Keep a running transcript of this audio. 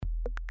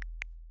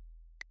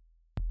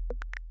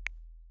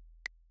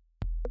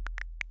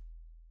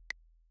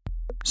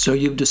So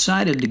you've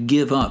decided to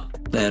give up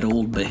that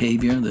old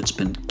behavior that's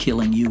been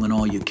killing you and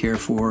all you care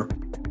for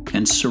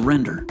and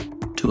surrender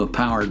to a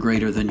power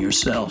greater than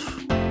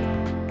yourself.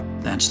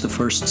 That's the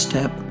first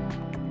step.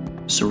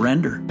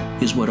 Surrender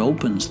is what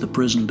opens the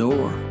prison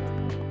door.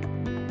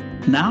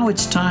 Now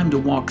it's time to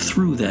walk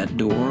through that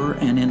door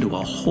and into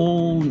a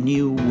whole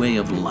new way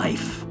of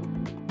life.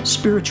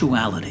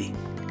 Spirituality,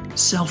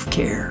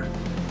 self-care,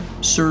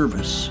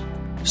 service,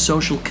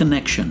 social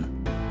connection,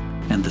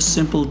 and the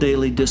simple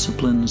daily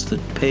disciplines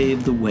that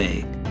pave the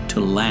way to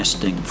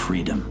lasting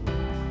freedom.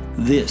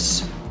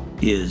 This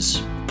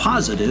is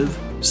Positive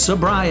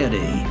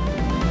Sobriety.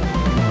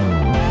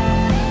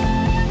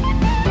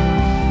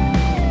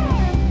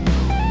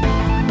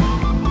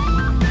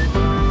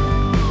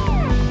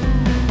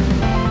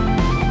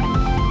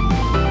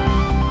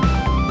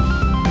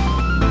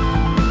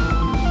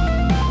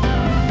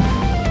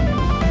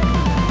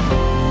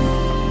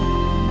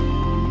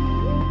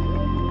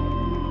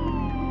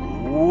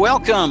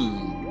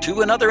 Welcome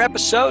to another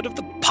episode of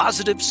the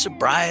Positive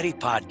Sobriety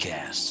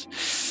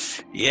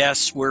Podcast.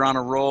 Yes, we're on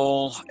a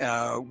roll.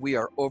 We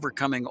are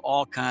overcoming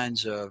all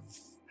kinds of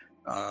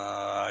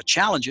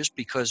challenges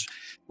because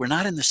we're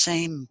not in the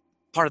same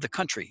part of the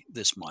country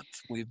this month.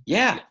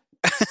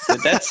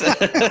 That's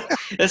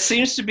that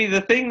seems to be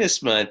the thing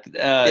this month.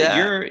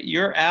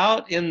 You're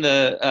out in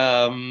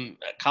the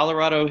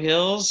Colorado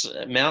Hills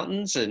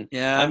mountains, and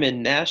I'm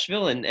in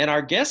Nashville, and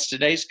our guest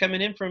today is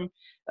coming in from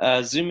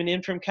zooming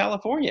in from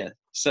California.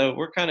 So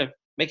we're kind of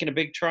making a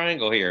big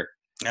triangle here.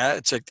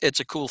 It's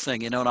a cool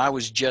thing, and I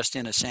was just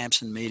in a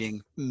Samson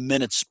meeting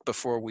minutes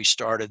before we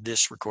started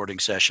this recording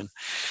session,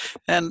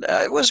 and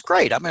it was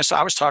great. I mean, so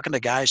I was talking to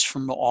guys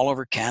from all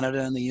over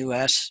Canada and the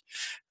U.S.,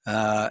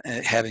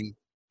 having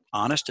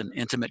honest and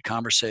intimate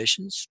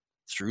conversations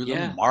through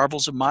the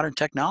marvels of modern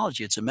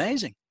technology. It's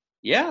amazing.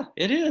 Yeah,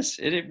 it is.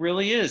 It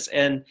really is.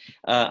 And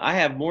I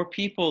have more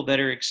people that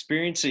are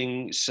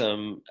experiencing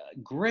some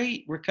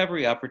great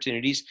recovery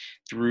opportunities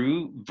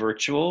through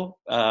virtual,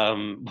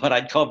 what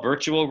I'd call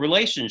virtual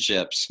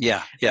relationships. In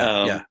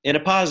a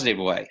positive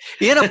way.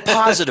 In a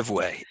positive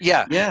way.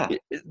 Yeah. Yeah.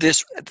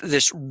 This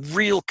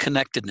real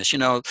connectedness.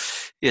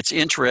 It's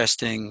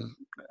interesting.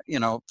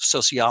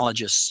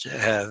 Sociologists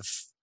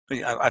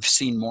I've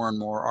seen more and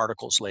more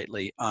articles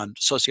lately on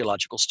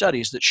sociological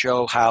studies that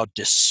show how,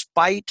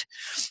 despite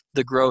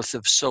the growth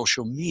of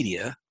social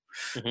media,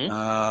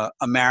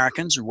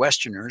 Americans or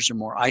Westerners are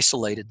more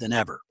isolated than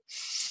ever.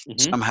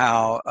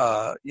 Somehow,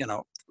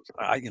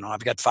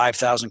 I've got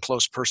 5,000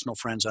 close personal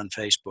friends on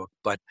Facebook,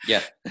 but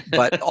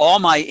all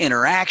my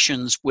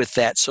interactions with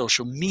that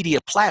social media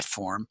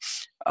platform,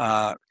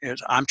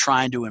 I'm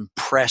trying to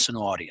impress an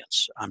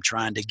audience. I'm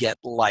trying to get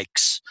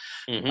likes.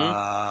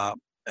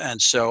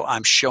 And so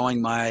I'm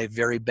showing my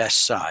very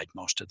best side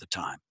most of the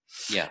time.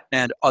 Yeah.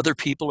 And other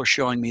people are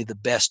showing me the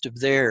best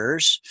of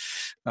theirs.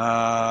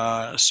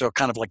 So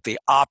kind of like the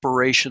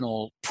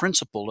operational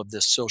principle of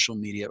this social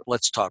media,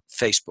 let's talk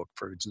Facebook,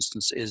 for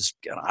instance, is,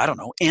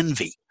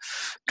 envy.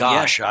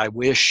 Gosh, I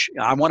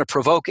want to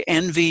provoke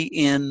envy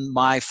in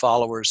my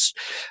followers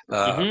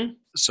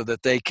so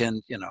that they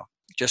can,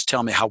 just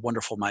tell me how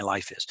wonderful my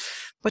life is.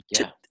 But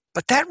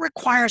that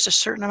requires a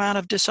certain amount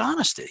of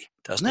dishonesty,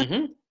 doesn't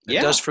it? It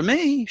does for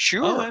me,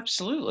 sure. Oh,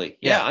 absolutely.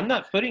 Yeah, I'm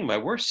not putting my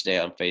worst day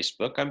on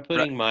Facebook. I'm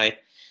putting my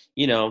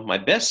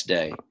best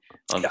day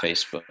on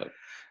Facebook.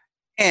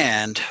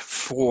 And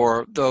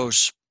for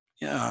those,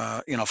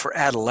 for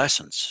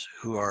adolescents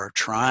who are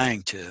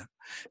trying to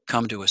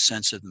come to a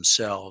sense of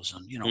themselves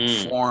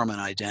and, form an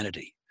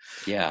identity.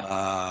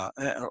 Yeah.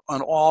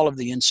 And all of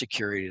the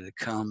insecurity that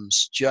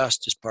comes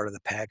just as part of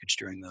the package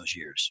during those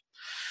years.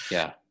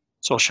 Yeah.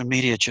 Social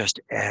media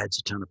just adds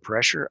a ton of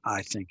pressure.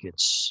 I think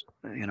it's,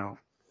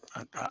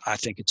 I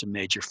think it's a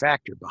major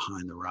factor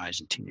behind the rise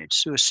in teenage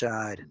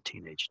suicide and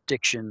teenage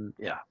addiction.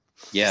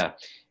 Yeah.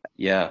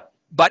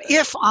 But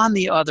if, on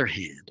the other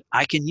hand,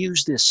 I can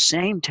use this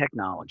same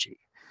technology,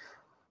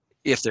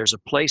 if there's a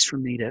place for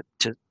me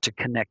to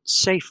connect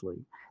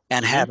safely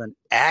and have an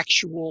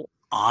actual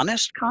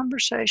honest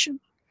conversation,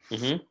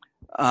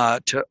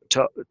 to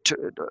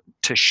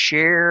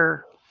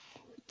share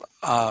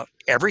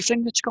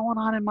everything that's going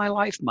on in my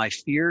life, my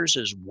fears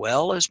as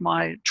well as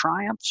my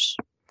triumphs.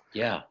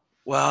 Yeah.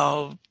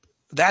 Well,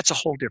 that's a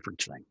whole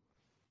different thing.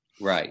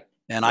 Right.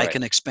 And I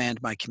can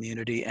expand my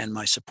community and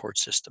my support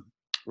system.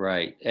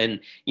 Right.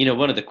 And,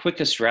 one of the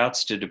quickest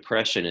routes to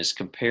depression is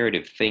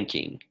comparative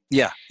thinking.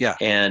 Yeah.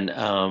 And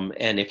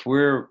if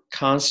we're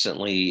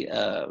constantly,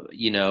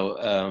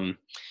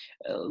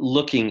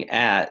 looking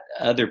at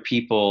other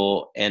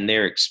people and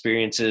their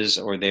experiences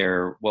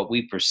or what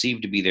we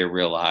perceive to be their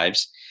real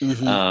lives,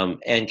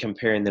 and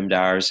comparing them to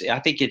ours, I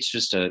think it's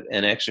just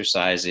an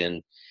exercise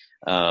in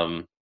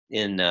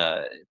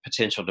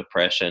potential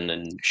depression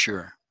and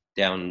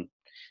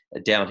a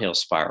downhill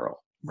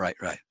spiral. Right.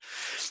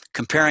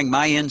 Comparing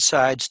my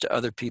insides to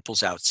other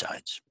people's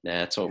outsides.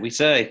 That's what we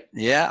say.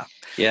 Yeah.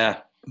 Yeah.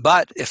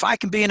 But if I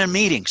can be in a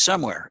meeting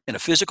somewhere, in a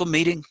physical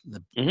meeting,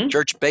 in the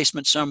church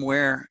basement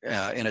somewhere,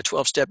 in a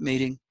 12-step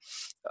meeting,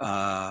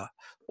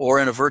 or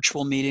in a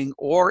virtual meeting,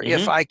 or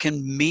if I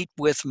can meet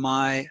with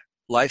my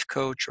life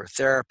coach or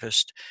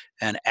therapist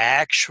and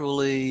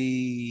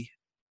actually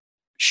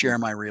share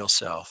my real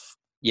self.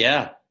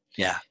 Yeah.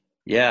 Yeah.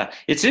 Yeah.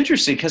 It's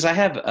interesting because I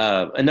have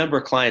a number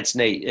of clients,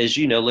 Nate, as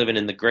you know, living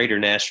in the greater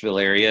Nashville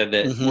area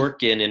that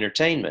work in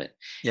entertainment.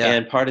 Yeah.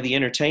 And part of the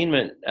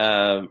entertainment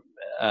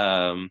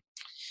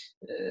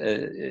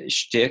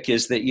shtick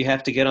is that you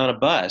have to get on a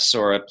bus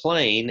or a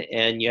plane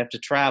and you have to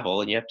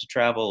travel, and you have to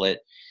travel at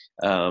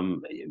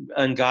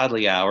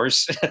ungodly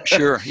hours.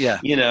 Sure. Yeah.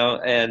 You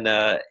know,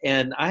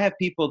 and I have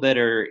people that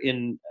are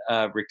in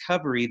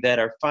recovery that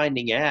are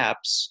finding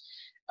apps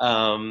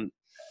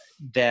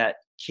that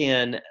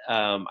can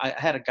I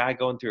had a guy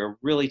going through a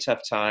really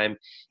tough time.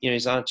 You know,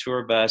 he's on a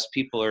tour bus,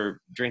 people are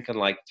drinking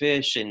like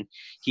fish, and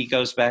he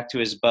goes back to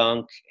his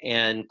bunk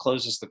and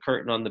closes the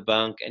curtain on the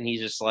bunk, and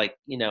he's just like,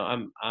 you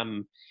know,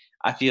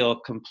 I feel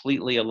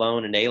completely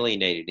alone and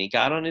alienated. And he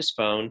got on his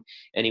phone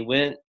and he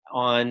went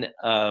on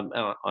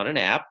an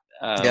app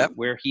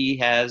where he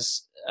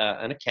has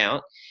an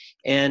account,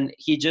 and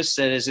he just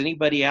said, is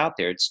anybody out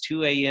there? It's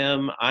 2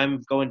 a.m.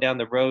 I'm going down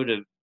the road of,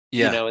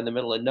 you know, in the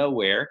middle of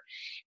nowhere.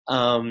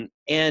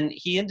 And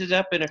he ended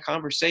up in a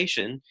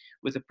conversation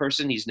with a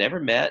person he's never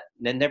met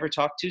and never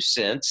talked to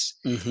since.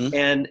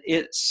 And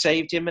it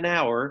saved him an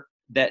hour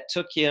that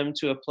took him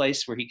to a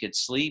place where he could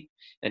sleep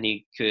and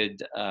he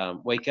could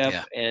wake up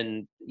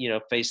and, you know,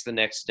 face the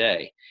next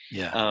day.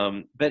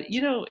 But,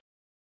 you know,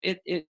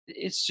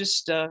 it's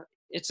just,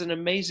 it's an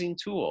amazing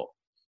tool.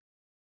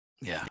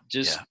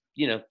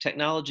 You know,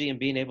 technology and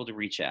being able to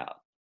reach out.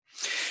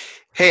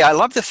 Hey, I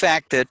love the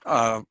fact that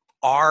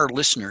our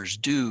listeners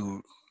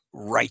do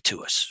write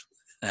to us,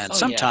 and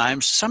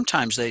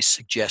sometimes they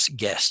suggest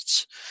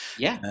guests.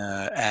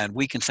 And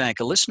we can thank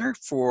a listener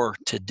for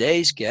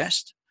today's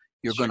guest.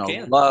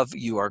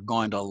 You are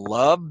going to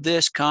love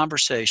this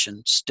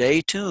conversation.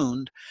 Stay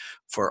tuned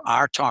for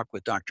our talk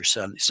with Dr.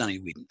 Sunny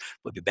Whedon.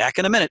 We'll be back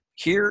in a minute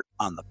here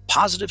on the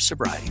Positive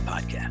Sobriety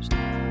Podcast.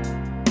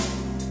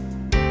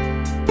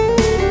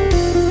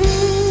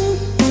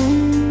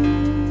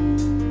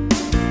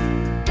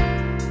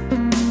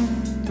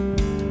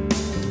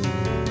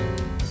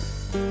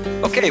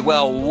 Okay,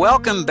 well,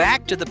 welcome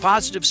back to the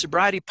Positive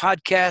Sobriety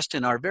Podcast,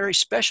 and our very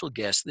special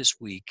guest this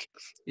week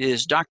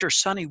is Dr.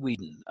 Sunny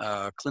Whedon,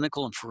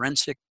 clinical and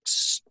forensic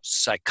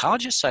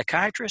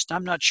psychiatrist.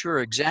 I'm not sure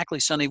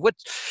exactly, Sunny.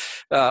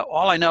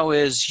 All I know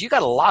is you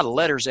got a lot of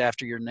letters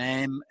after your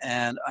name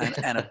and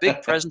a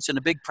big presence and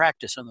a big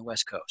practice on the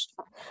West Coast.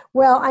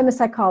 Well, I'm a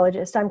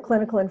psychologist. I'm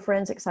clinical and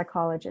forensic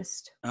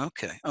psychologist.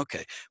 Okay.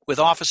 With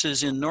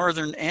offices in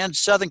Northern and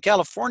Southern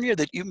California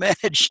that you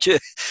manage to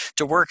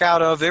work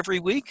out of every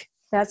week?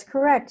 That's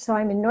correct. So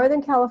I'm in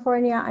Northern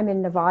California. I'm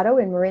in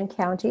Novato in Marin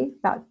County,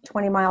 about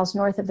 20 miles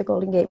north of the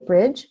Golden Gate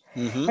Bridge.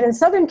 And in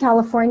Southern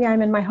California,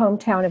 I'm in my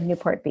hometown of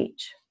Newport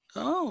Beach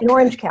in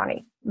Orange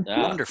County.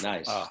 Wonderful.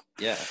 Nice.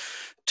 Yeah.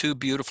 Two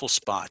beautiful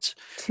spots.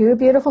 Two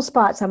beautiful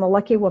spots. I'm a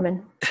lucky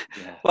woman.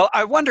 Well,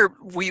 I wonder,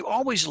 we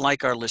always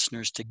like our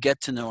listeners to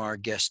get to know our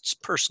guests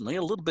personally,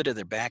 a little bit of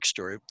their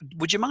backstory.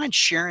 Would you mind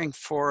sharing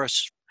for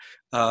us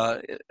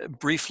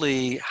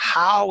briefly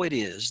how it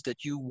is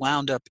that you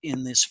wound up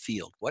in this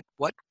field?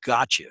 What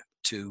got you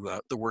to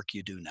the work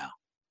you do now?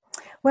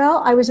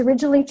 Well, I was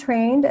originally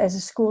trained as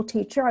a school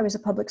teacher. I was a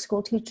public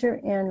school teacher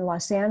in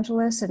Los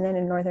Angeles and then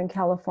in Northern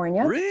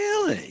California.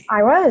 Really?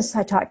 I was.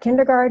 I taught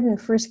kindergarten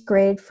and first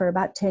grade for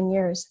about 10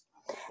 years.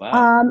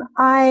 Wow.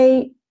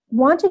 I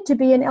wanted to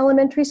be an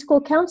elementary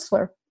school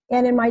counselor.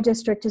 And in my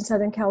district in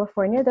Southern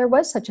California, there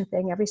was such a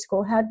thing. Every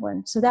school had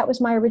one. So that was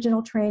my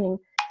original training,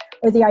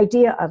 or the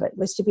idea of it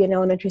was to be an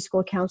elementary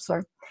school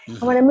counselor. And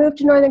when I moved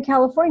to Northern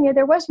California,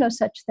 there was no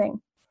such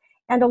thing.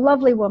 And a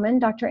lovely woman,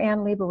 Dr.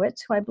 Ann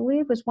Leibowitz, who I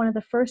believe was one of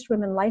the first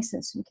women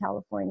licensed in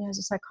California as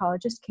a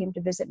psychologist, came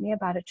to visit me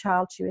about a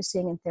child she was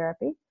seeing in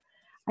therapy.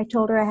 I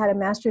told her I had a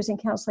master's in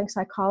counseling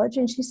psychology,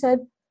 and she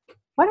said,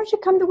 why don't you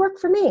come to work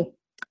for me?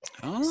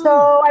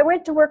 So I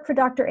went to work for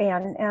Dr.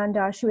 Ann,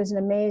 and she was an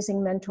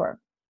amazing mentor.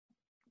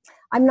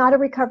 I'm not a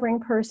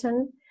recovering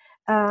person.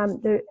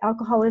 The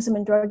alcoholism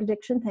and drug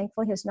addiction,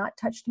 thankfully, has not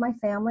touched my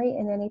family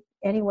in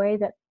any way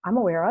that I'm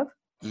aware of.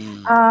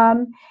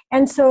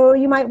 And so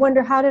you might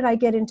wonder, how did I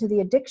get into the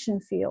addiction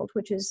field,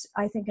 which is,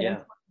 I think, an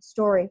important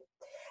story.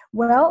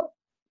 Well,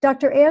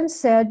 Dr. Ann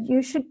said,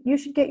 you should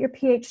get your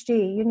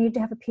PhD. You need to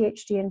have a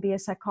PhD and be a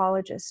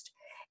psychologist.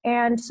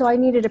 And so I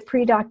needed a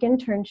pre-doc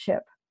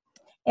internship.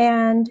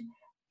 And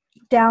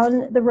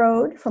down the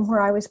road from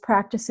where I was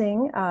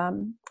practicing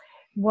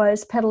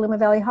was Petaluma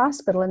Valley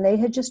Hospital, and they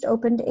had just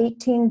opened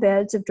 18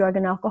 beds of drug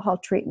and alcohol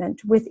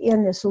treatment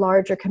within this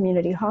larger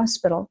community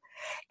hospital.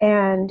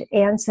 And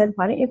Ann said,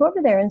 why don't you go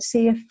over there and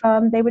see if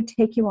they would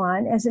take you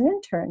on as an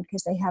intern,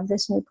 because they have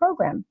this new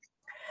program.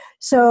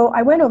 So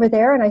I went over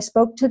there and I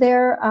spoke to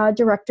their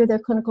director, their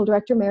clinical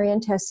director,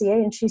 Marianne Tessier,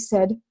 and she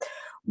said,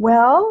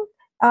 well,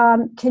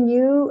 can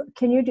you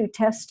do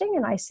testing?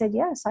 And I said,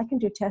 yes, I can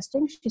do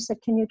testing. She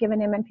said, can you give an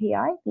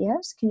MMPI?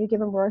 Yes. Can you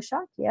give a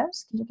Rorschach?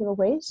 Yes. Can you give a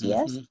Waze?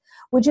 Yes.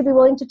 Would you be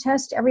willing to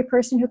test every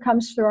person who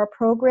comes through our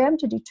program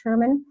to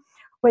determine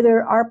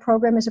whether our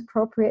program is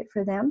appropriate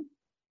for them?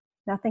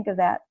 Now think of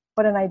that.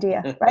 What an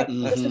idea, right?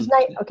 This was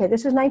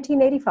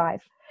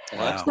 1985.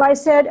 Wow. So I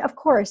said, of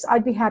course,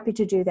 I'd be happy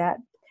to do that.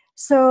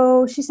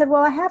 So she said,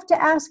 well, I have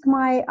to ask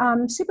my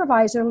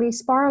supervisor, Lee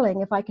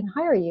Sparling, if I can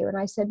hire you. And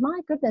I said, my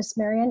goodness,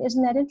 Marianne,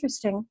 isn't that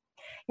interesting?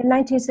 In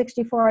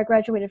 1964, I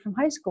graduated from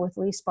high school with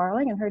Lee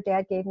Sparling, and her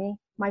dad gave me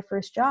my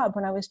first job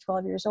when I was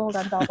 12 years old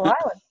on Balboa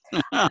Island.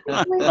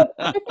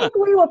 I think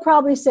Lee will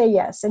probably say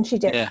yes, and she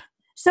did. Yeah.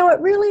 So it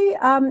really,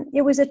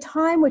 it was a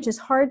time which is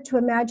hard to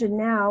imagine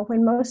now,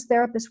 when most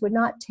therapists would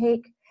not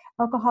take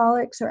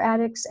alcoholics or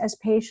addicts as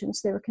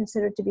patients. They were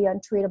considered to be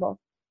untreatable.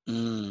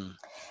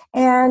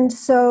 And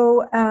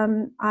so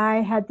I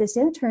had this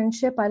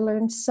internship. I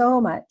learned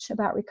so much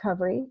about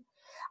recovery.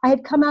 I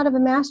had come out of a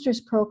master's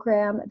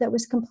program that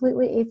was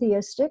completely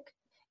atheistic,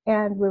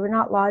 and we were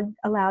not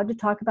allowed to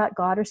talk about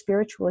God or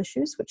spiritual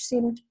issues, which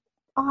seemed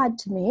odd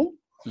to me.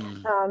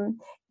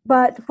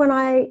 But when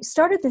I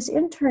started this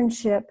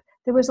internship,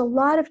 there was a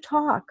lot of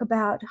talk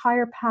about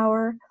higher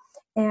power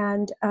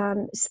and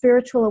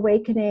spiritual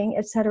awakening,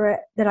 etc.,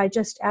 that I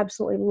just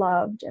absolutely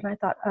loved. And I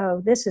thought,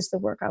 oh, this is the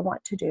work I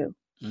want to do.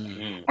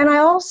 And I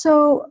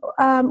also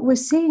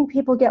was seeing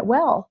people get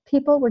well.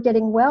 People were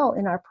getting well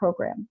in our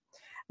program.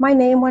 My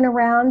name went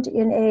around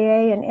in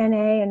AA and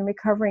NA and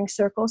recovering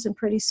circles, and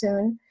pretty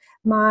soon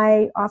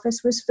my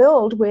office was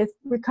filled with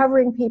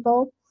recovering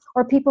people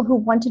or people who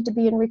wanted to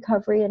be in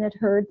recovery and had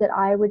heard that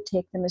I would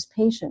take them as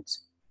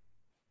patients.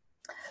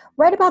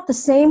 Right about the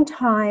same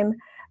time,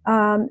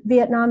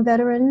 Vietnam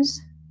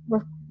veterans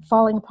were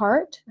falling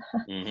apart.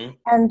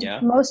 And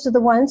most of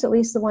the ones, at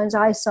least the ones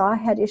I saw,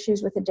 had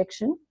issues with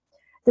addiction.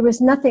 There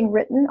was nothing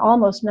written,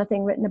 almost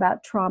nothing written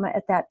about trauma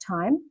at that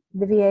time.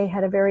 The VA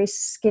had a very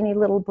skinny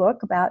little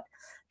book about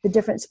the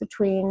difference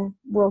between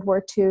World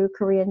War II,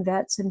 Korean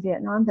vets, and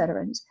Vietnam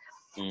veterans.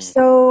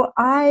 So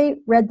I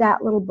read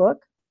that little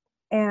book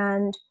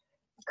and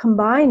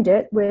combined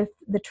it with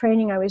the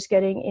training I was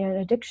getting in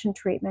addiction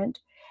treatment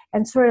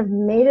and sort of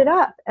made it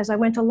up as I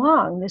went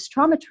along, this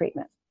trauma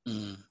treatment.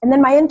 And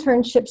then my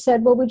internship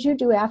said, well, would you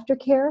do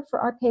aftercare for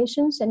our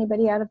patients,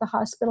 anybody out of the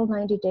hospital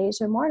 90 days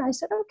or more? And I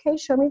said, okay,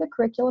 show me the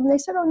curriculum. They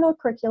said, oh, no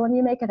curriculum,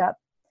 you make it up.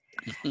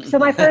 So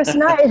my first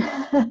night,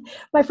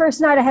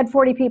 I had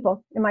 40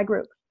 people in my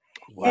group.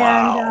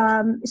 Wow.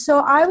 And so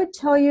I would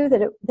tell you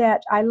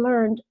that I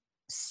learned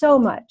so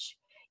much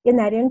in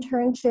that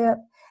internship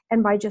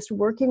and by just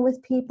working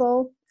with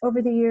people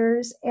over the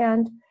years.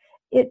 And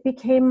it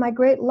became my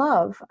great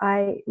love.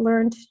 I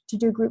learned to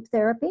do group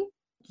therapy.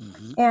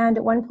 And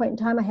at one point in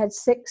time, I had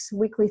 6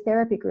 weekly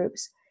therapy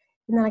groups.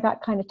 And then I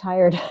got kind of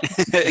tired.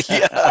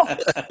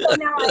 So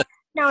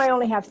now I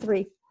only have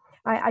 3.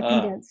 I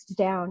condensed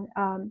down.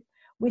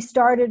 We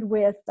started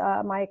with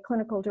my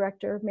clinical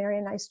director, Mary,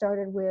 and I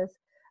started with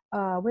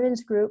a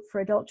women's group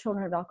for adult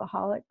children of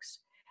alcoholics.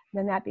 And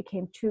then that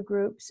became 2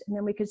 groups. And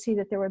then we could see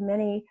that there were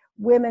many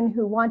women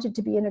who wanted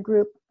to be in a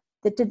group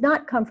that did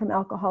not come from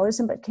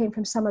alcoholism, but came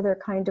from some other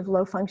kind of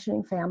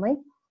low-functioning family.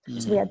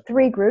 So we had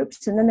 3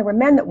 groups, and then there were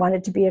men that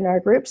wanted to be in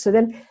our group. So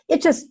then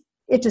it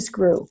just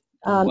grew.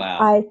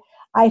 Wow.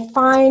 I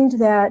find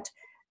that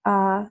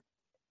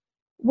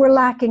we're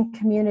lacking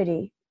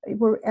community.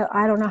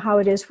 I don't know how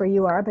it is where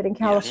you are, but in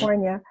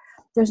California,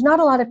 there's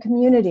not a lot of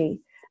community.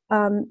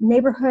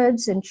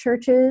 Neighborhoods and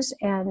churches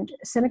and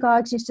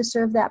synagogues used to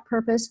serve that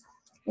purpose.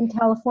 In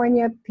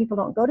California, people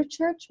don't go to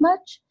church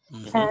much,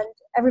 and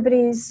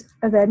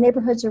the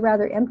neighborhoods are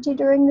rather empty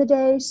during the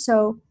day.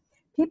 So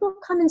people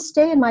come and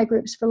stay in my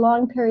groups for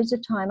long periods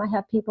of time. I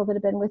have people that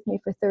have been with me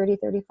for 30,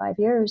 35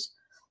 years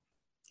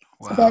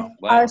that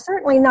are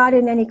certainly not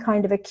in any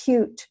kind of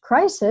acute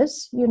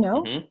crisis,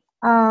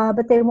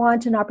 but they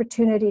want an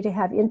opportunity to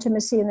have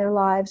intimacy in their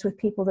lives with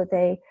people that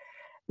they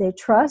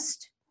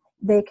trust.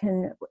 They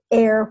can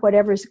air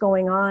whatever's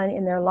going on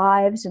in their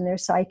lives, in their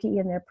psyche,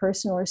 in their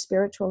personal or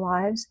spiritual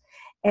lives,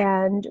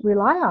 and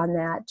rely on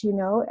that,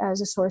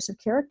 as a source of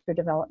character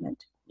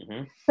development.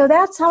 So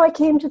that's how I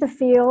came to the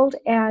field,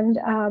 and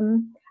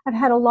I've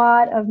had a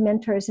lot of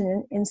mentors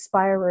and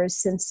inspirers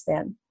since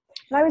then.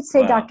 And I would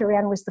say Dr.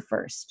 Ann was the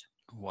first.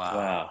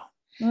 Wow.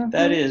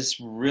 That is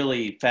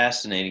really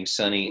fascinating,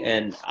 Sunny.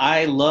 And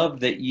I love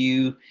that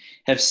you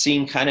have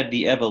seen kind of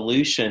the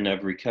evolution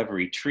of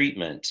recovery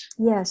treatment.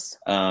 Yes.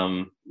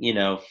 From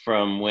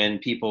when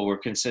people were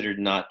considered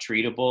not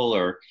treatable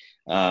or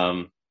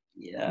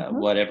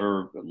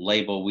whatever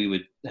label we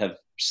would have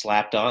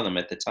slapped on them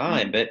at the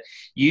time. But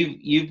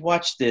you've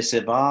watched this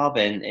evolve,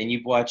 and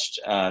you've watched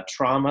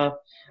trauma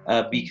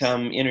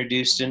become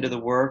introduced into the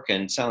work,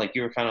 and sound like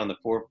you were kind of on the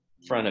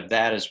forefront of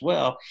that as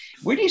well.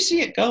 Where do you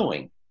see it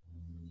going?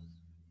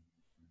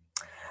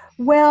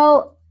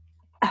 Well,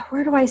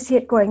 where do I see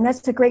it going?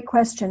 That's a great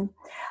question.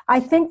 I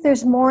think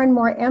there's more and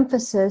more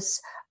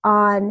emphasis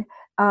on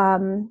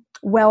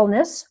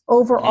wellness,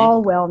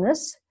 overall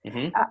wellness.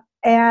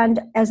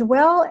 and as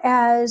well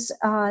as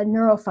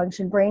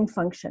neurofunction, brain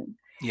function.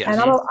 Yes.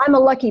 And I'm a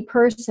lucky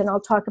person. I'll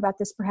talk about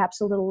this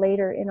perhaps a little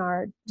later in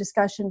our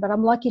discussion, but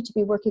I'm lucky to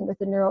be working with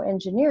a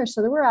neuroengineer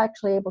so that we're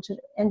actually able to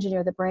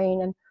engineer the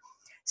brain and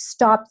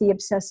stop the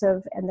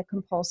obsessive and the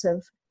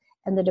compulsive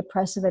and the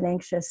depressive and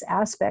anxious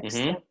aspects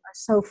that are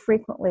so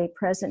frequently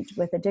present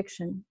with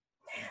addiction.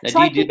 Now, so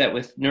do you do that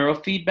with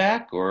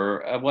neurofeedback,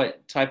 or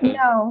what type of?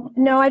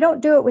 No, I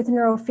don't do it with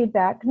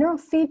neurofeedback.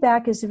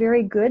 Neurofeedback is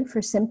very good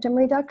for symptom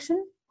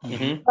reduction,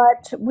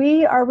 but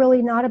we are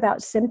really not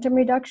about symptom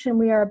reduction.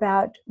 We are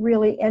about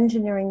really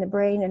engineering the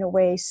brain in a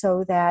way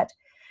so that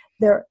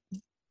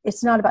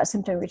it's not about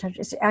symptom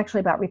reduction. It's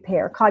actually about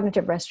repair,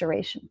 cognitive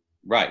restoration.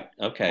 Right.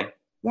 Okay.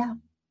 Yeah.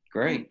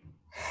 Great.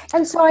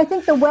 And so I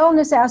think the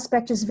wellness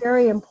aspect is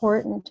very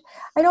important.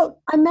 I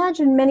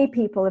imagine many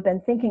people have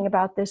been thinking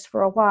about this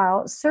for a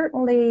while.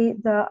 Certainly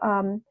the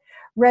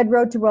Red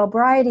Road to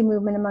Wellbriety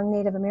movement among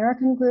Native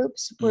American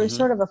groups were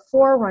sort of a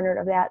forerunner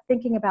of that,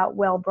 thinking about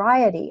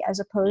wellbriety as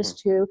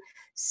opposed to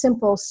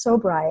simple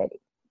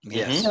sobriety.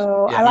 Yes.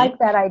 So I like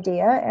that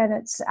idea, and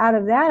it's out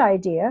of that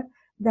idea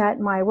that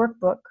my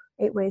workbook,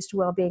 8 Ways to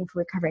Wellbeing for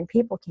Recovering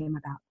People, came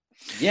about.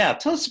 Yeah,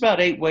 tell us about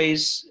 8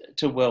 Ways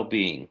to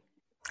Wellbeing.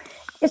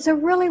 It's a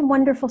really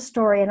wonderful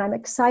story, and I'm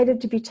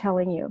excited to be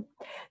telling you.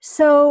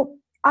 So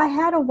I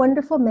had a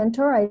wonderful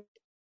mentor. I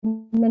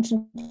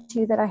mentioned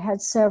to you that I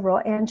had several.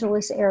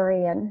 Angeles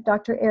Arian.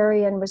 Dr.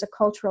 Arian was a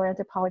cultural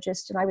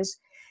anthropologist, and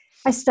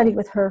I studied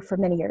with her for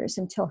many years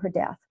until her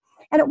death.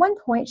 And at one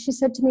point, she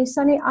said to me,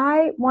 Sunny,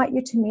 I want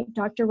you to meet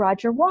Dr.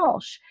 Roger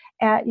Walsh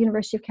at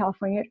University of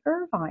California at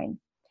Irvine.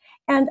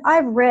 And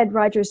I've read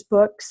Roger's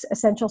books,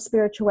 Essential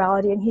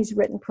Spirituality, and he's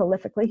written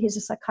prolifically. He's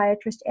a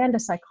psychiatrist and a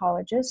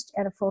psychologist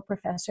and a full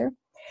professor.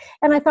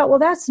 And I thought, well,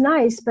 that's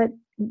nice, but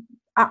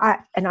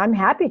I'm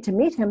happy to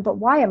meet him, but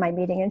why am I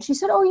meeting him? And she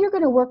said, oh, you're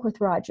going to work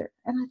with Roger.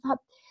 And I thought,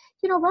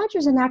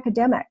 Roger's an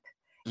academic,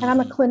 and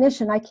I'm a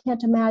clinician. I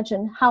can't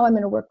imagine how I'm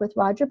going to work with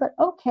Roger, but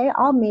okay,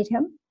 I'll meet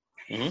him.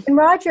 And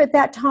Roger at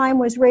that time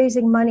was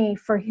raising money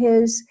for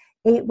his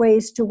 8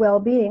 Ways to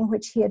Wellbeing,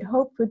 which he had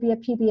hoped would be a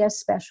PBS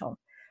special.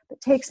 It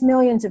takes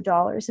millions of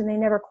dollars, and they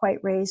never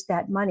quite raised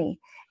that money.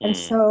 And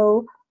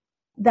so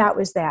that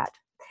was that.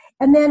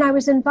 And then I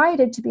was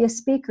invited to be a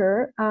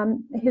speaker.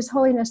 His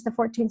Holiness the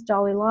 14th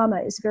Dalai Lama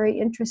is very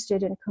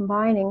interested in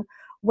combining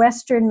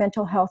Western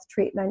mental health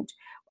treatment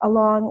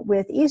along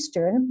with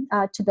Eastern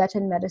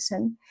Tibetan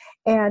medicine,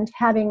 and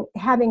having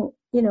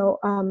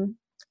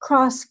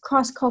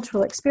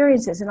cross-cultural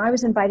experiences. And I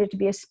was invited to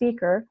be a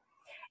speaker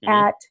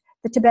at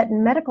the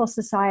Tibetan Medical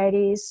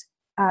Society's,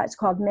 it's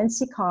called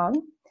Mensi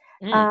Kong,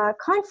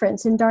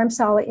 conference in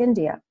Dharamsala,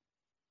 India.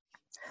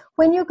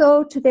 When you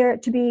go to there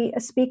to be a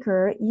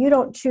speaker, you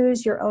don't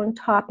choose your own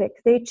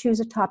topic. They choose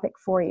a topic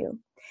for you.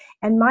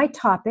 And my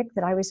topic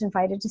that I was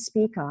invited to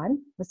speak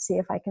on, let's see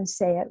if I can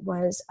say it,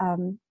 was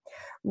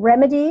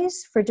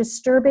remedies for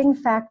disturbing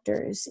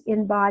factors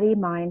in body,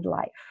 mind,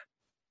 life.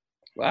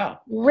 Wow.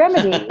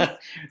 Remedies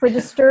for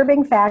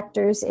disturbing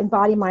factors in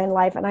body, mind,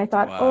 life. And I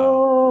thought,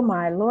 oh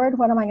my Lord,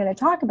 what am I going to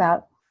talk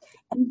about?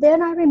 And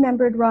then I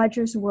remembered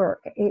Roger's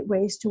work, 8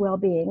 Ways to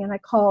Wellbeing, and I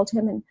called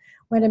him and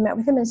went and met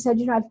with him and said,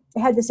 I've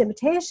had this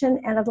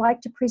invitation and I'd like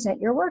to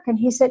present your work. And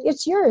he said,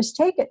 it's yours,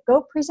 take it,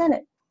 go present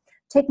it.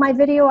 Take my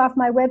video off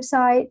my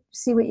website,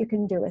 see what you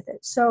can do with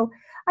it. So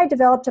I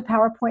developed a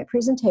PowerPoint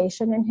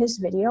presentation in his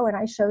video, and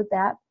I showed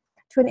that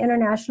to an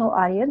international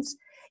audience.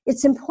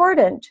 It's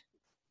important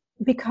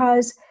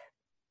because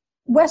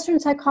Western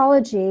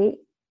psychology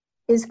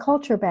is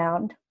culture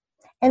bound,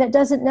 and it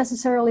doesn't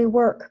necessarily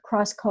work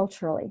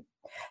cross-culturally.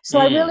 So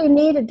I really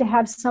needed to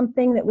have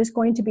something that was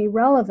going to be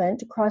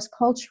relevant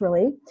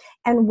cross-culturally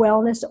and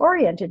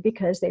wellness-oriented,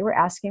 because they were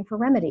asking for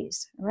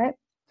remedies, right?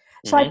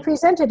 So I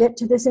presented it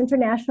to this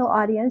international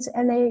audience,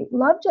 and they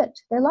loved it.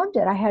 They loved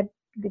it.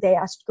 They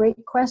asked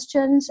great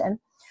questions. And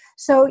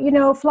so,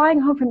 flying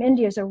home from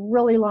India is a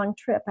really long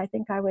trip. I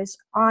think I was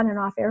on and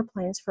off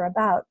airplanes for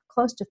about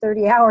close to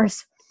 30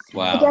 hours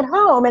to get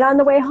home. And on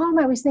the way home,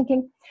 I was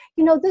thinking,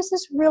 this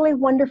is really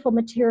wonderful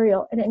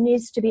material, and it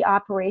needs to be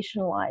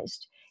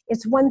operationalized.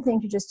 It's one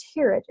thing to just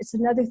hear it. It's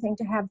another thing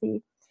to have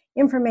the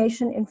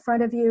information in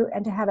front of you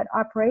and to have it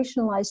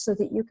operationalized so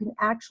that you can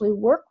actually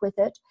work with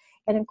it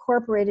and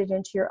incorporate it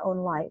into your own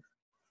life.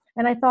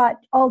 And I thought,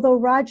 although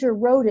Roger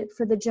wrote it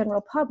for the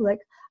general public,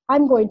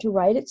 I'm going to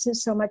write it,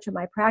 since so much of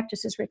my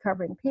practice is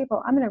recovering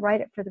people, I'm going to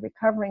write it for the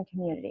recovering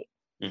community.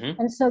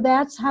 And so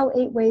that's how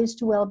 8 Ways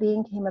to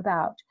Wellbeing came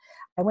about.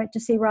 I went to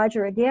see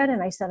Roger again,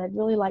 and I said, I'd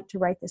really like to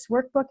write this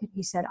workbook. And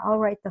he said, I'll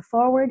write the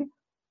foreword.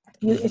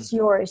 It's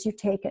yours. You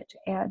take it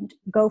and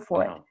go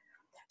for it.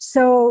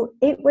 So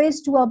 8 Ways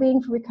to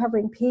Wellbeing for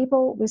Recovering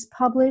People was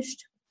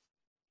published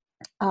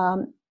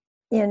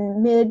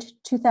in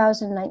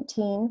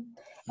mid-2019,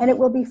 and it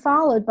will be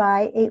followed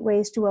by 8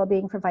 Ways to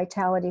Wellbeing for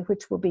Vitality,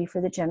 which will be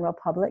for the general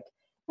public,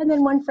 and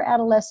then one for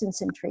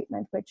adolescents in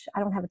treatment, which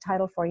I don't have a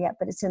title for yet,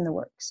 but it's in the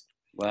works.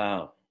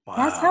 Wow.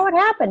 That's how it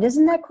happened.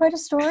 Isn't that quite a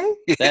story?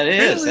 That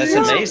is. That's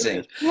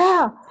amazing.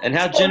 Yeah. And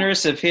how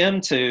generous of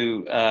him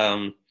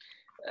to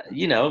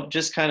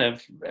just kind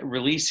of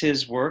release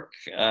his work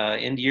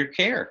into your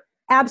care.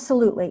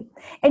 Absolutely.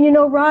 And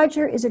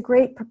Roger is a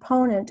great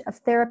proponent of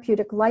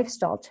therapeutic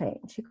lifestyle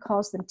change. He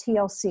calls them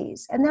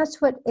TLCs. And that's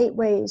what 8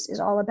 Ways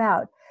is all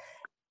about.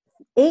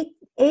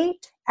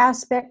 Eight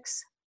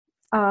aspects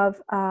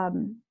of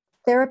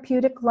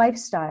therapeutic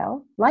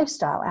lifestyle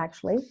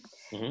actually,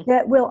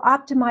 that will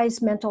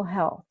optimize mental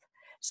health.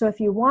 So if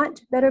you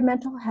want better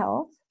mental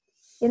health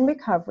in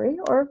recovery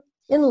or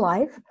in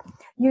life,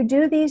 you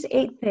do these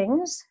 8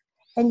 things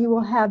and you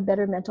will have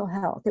better mental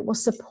health. It will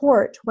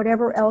support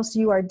whatever else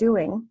you are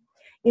doing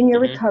in your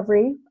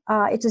recovery.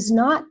 It does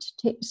not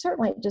take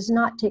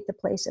the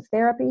place of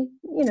therapy.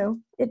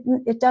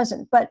 It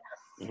doesn't, but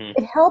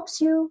it helps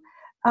you,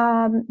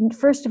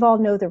 first of all,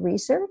 know the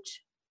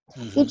research.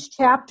 Each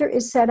chapter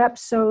is set up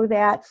so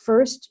that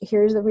first,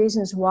 here's the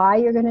reasons why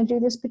you're going to do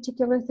this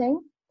particular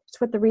thing. It's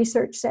what the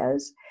research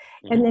says.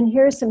 And then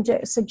here's some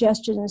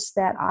suggestions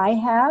that I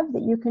have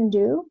that you can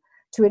do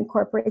to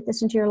incorporate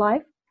this into your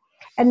life.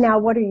 And now,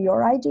 what are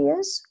your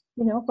ideas?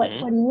 What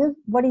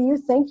do you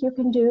think you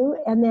can do?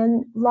 And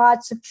then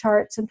lots of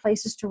charts and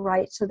places to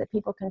write so that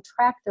people can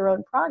track their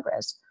own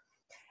progress.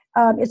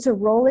 It's a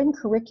rolling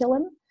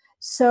curriculum,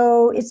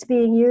 so it's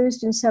being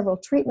used in several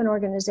treatment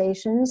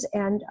organizations.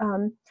 And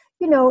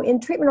in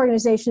treatment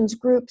organizations,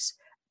 groups,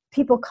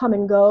 people come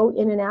and go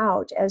in and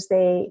out as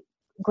they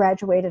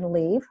graduate and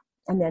leave,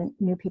 and then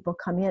new people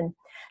come in.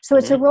 So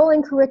it's a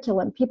rolling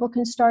curriculum. People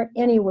can start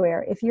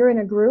anywhere. If you're in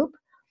a group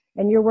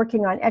and you're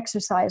working on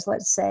exercise,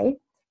 let's say,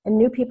 and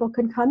new people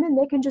can come in,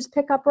 they can just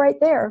pick up right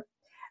there.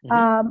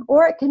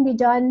 Or it can be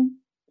done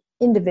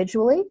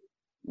individually.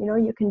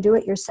 You can do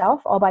it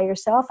yourself, all by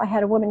yourself. I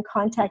had a woman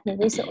contact me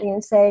recently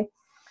and say,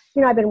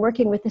 I've been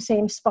working with the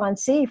same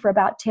sponsee for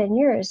about 10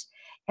 years,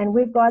 and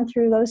we've gone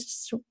through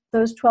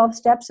those 12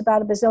 steps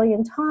about a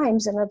bazillion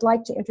times, and I'd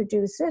like to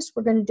introduce this.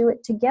 We're going to do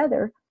it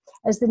together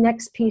as the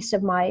next piece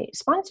of my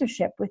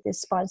sponsorship with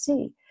this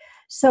sponsee.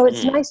 So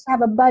it's nice to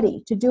have a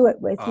buddy to do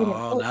it with,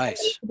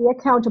 nice. To be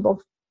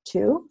accountable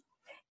to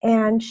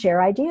and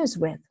share ideas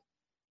with.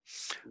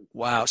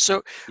 Wow.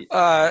 So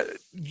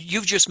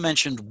you've just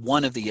mentioned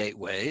one of the 8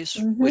 ways,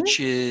 which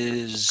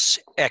is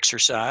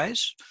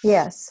exercise.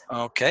 Yes.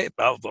 Okay.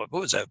 Well, it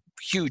was a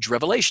huge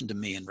revelation to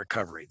me in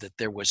recovery that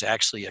there was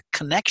actually a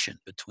connection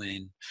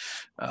between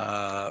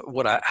how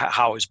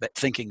I was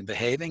thinking and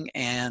behaving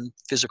and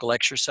physical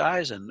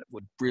exercise, and it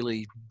would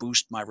really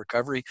boost my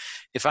recovery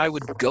if I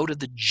would go to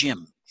the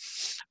gym.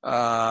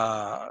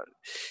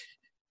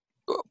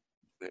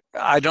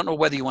 I don't know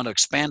whether you want to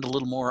expand a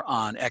little more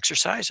on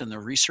exercise and the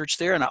research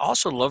there. And I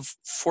also love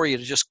for you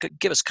to just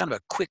give us kind of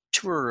a quick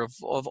tour of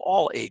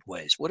all 8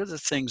 ways. What are the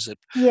things that,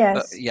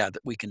 that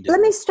we can do?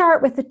 Let me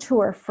start with the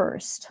tour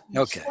first.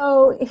 Okay.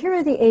 So here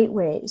are the 8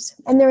 ways,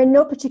 and they're in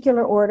no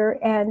particular order,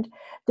 and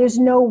there's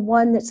no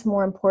one that's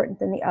more important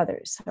than the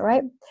others. All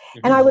right.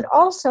 And I would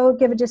also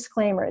give a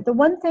disclaimer. The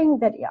one thing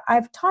that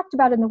I've talked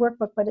about in the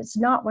workbook, but it's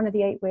not one of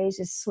the 8 ways,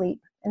 is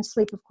sleep. And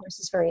sleep, of course,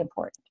 is very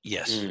important.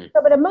 Yes. So,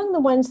 but among the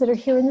ones that are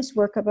here in this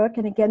workbook,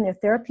 and again, they're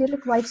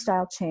therapeutic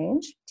lifestyle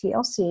change,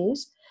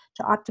 TLCs,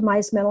 to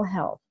optimize mental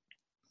health.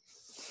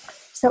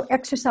 So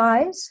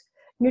exercise,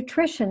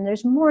 nutrition,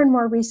 there's more and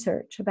more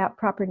research about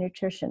proper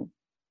nutrition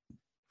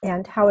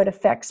and how it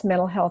affects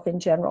mental health in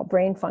general,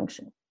 brain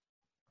function.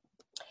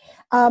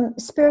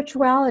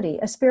 Spirituality,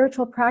 a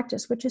spiritual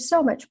practice, which is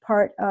so much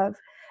part of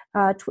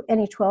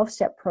any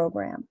 12-step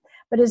program,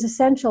 but is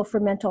essential for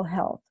mental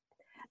health.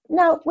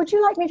 Now, would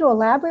you like me to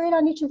elaborate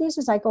on each of these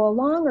as I go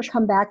along, or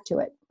come back to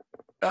it?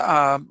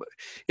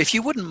 If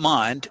you wouldn't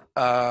mind,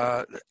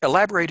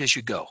 elaborate as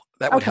you go.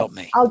 That would help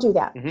me. I'll do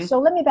that. So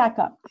let me back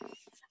up.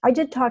 I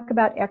did talk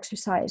about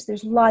exercise.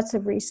 There's lots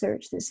of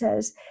research that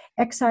says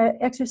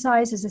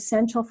exercise is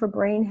essential for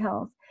brain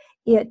health.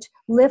 It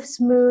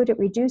lifts mood, it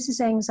reduces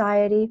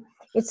anxiety,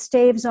 it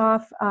staves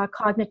off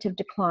cognitive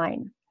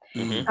decline.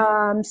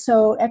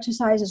 So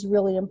exercise is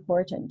really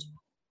important.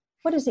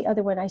 What is the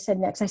other one I said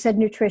next? I said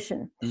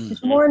nutrition.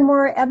 There's more and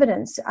more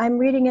evidence. I'm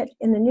reading it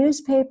in the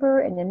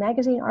newspaper and in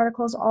magazine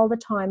articles all the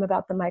time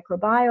about the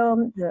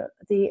microbiome,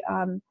 the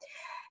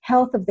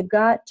health of the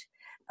gut,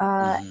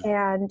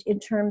 and in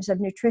terms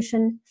of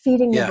nutrition,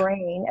 feeding the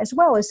brain, as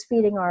well as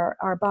feeding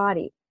our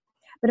body.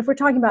 But if we're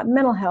talking about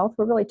mental health,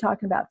 we're really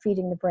talking about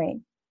feeding the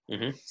brain.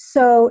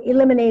 So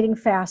eliminating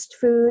fast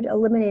food,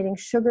 eliminating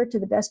sugar to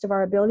the best of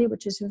our ability,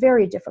 which is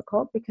very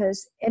difficult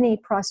because any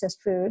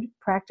processed food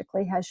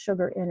practically has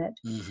sugar in it.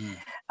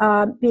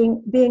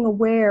 Being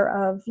aware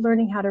of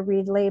learning how to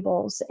read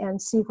labels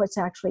and see what's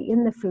actually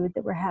in the food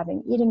that we're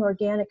having. Eating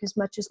organic as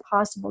much as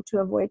possible to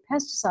avoid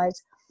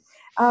pesticides.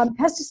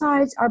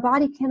 Pesticides, our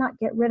body cannot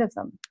get rid of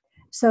them.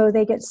 So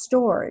they get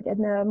stored,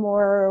 and the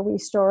more we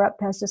store up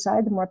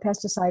pesticide, the more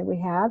pesticide we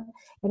have,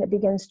 and it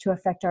begins to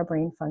affect our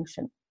brain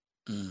function.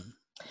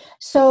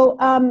 So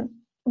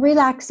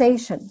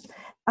relaxation.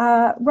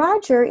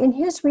 Roger, in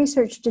his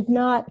research, did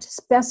not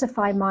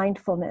specify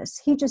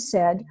mindfulness. He just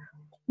said,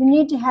 you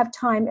need to have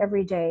time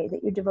every day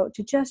that you devote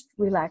to just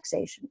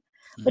relaxation.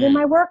 But in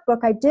my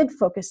workbook, I did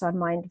focus on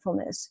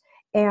mindfulness.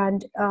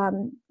 and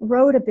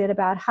wrote a bit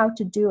about how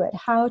to do it,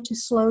 how to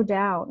slow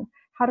down,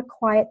 how to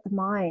quiet the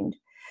mind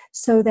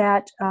so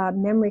that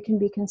memory can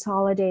be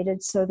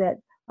consolidated, so that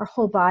our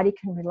whole body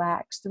can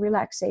relax. The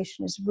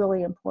relaxation is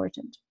really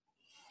important.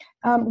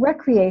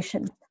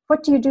 Recreation.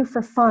 What do you do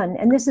for fun?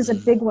 And this is a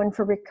big one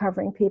for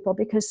recovering people,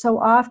 because so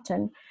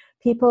often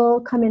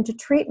people come into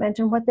treatment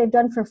and what they've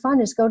done for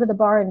fun is go to the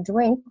bar and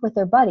drink with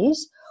their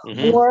buddies,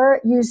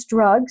 or use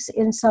drugs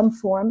in some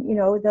form,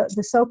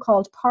 the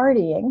so-called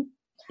partying.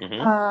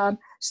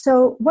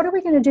 So what are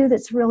we going to do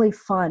that's really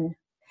fun?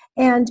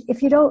 And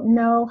if you don't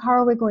know, how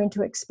are we going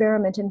to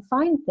experiment and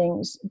find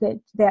things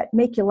that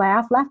make you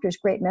laugh? Laughter is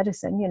great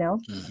medicine,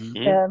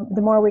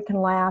 The more we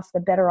can laugh, the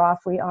better off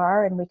we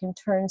are, and we can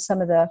turn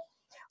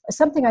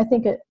something I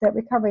think that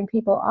recovering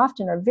people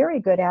often are very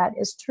good at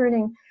is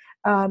turning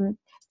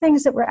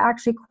things that were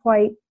actually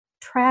quite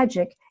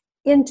tragic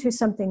into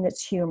something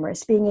that's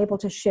humorous, being able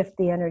to shift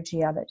the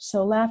energy of it.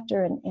 So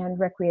laughter and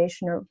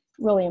recreation are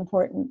really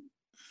important.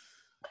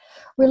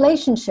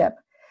 Relationship.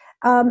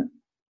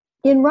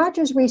 In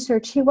Roger's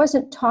research, he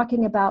wasn't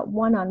talking about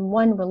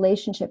one-on-one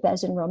relationship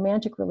as in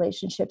romantic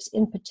relationships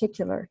in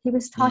particular. He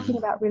was talking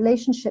about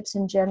relationships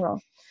in general.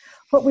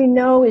 What we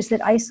know is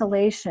that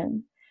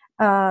isolation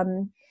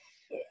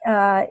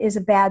is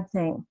a bad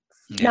thing,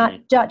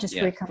 not just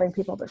for recovering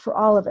people, but for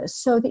all of us.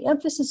 So the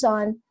emphasis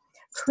on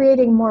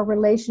creating more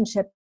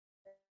relationship,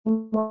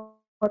 more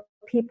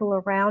people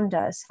around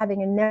us,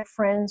 having a net of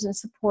friends and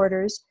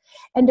supporters,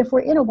 and if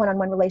we're in a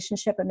one-on-one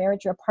relationship, a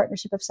marriage or a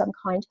partnership of some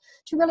kind,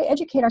 to really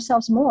educate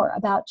ourselves more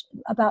about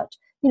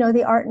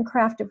the art and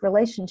craft of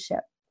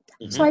relationship.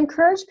 So I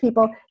encourage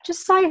people,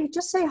 just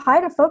say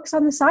hi to folks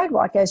on the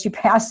sidewalk as you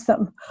pass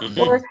them,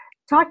 or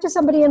talk to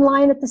somebody in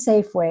line at the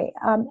Safeway.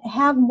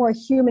 Have more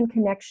human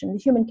connection. The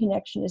human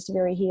connection is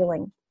very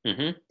healing.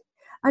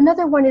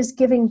 Another one is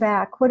giving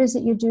back. What is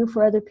it you do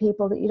for other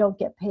people that you don't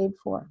get paid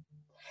for?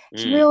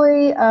 It's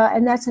really,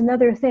 and that's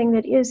another thing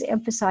that is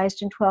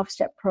emphasized in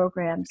 12-step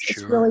programs.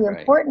 It's really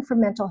important for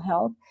mental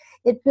health.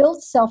 It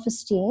builds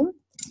self-esteem.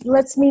 It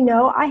lets me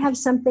know I have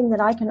something that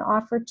I can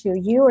offer to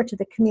you or to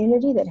the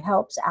community that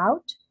helps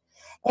out.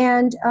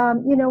 And,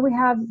 we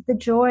have the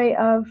joy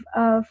of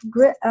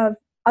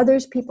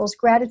others, people's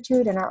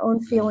gratitude and our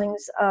own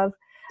feelings of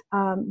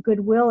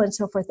goodwill and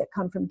so forth that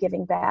come from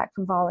giving back,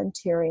 from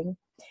volunteering,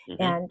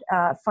 and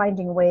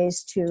finding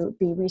ways to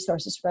be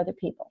resources for other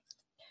people.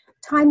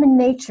 Time in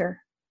nature.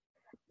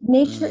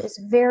 Nature is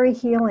very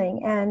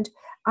healing, and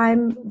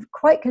I'm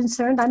quite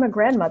concerned. I'm a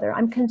grandmother.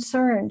 I'm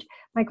concerned.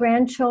 My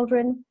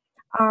grandchildren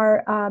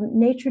are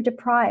nature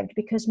deprived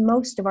because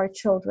most of our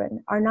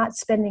children are not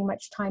spending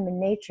much time in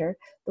nature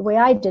the way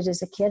I did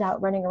as a kid,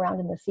 out running around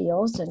in the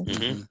fields and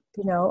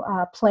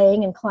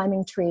playing and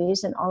climbing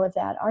trees and all of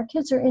that. Our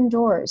kids are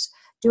indoors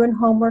doing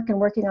homework and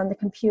working on the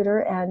computer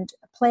and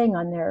playing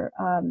on their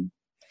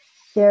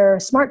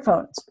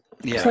smartphones.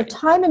 So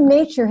time in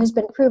nature has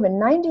been proven.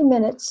 90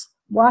 minutes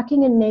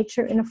walking in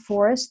nature in a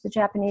forest, the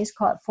Japanese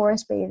call it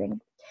forest bathing,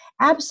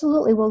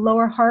 absolutely will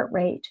lower heart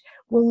rate,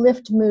 will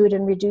lift mood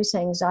and reduce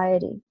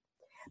anxiety.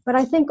 But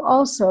I think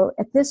also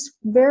at this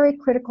very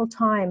critical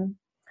time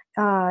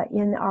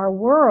in our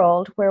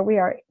world where we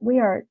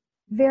are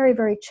very,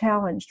 very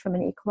challenged from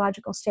an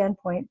ecological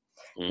standpoint,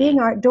 being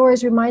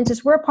outdoors reminds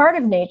us we're a part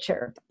of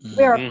nature.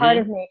 We are a part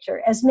of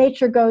nature. As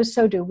nature goes,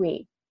 so do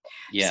we.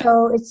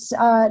 So it's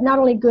not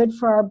only good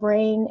for our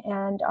brain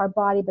and our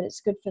body, but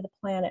it's good for the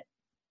planet.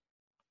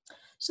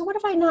 So what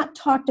have I not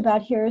talked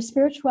about here?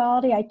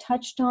 Spirituality I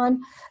touched on.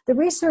 The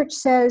research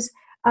says,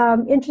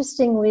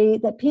 interestingly,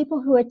 that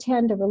people who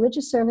attend a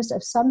religious service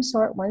of some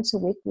sort once a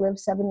week live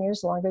 7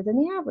 years longer than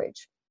the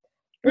average.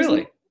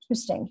 Really?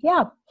 Interesting,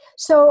 yeah.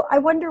 So I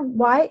wonder,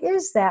 why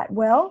is that?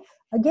 Well,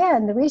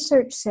 again, the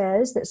research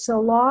says that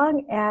so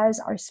long as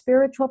our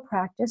spiritual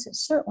practice, it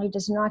certainly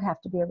does not have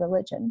to be a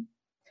religion,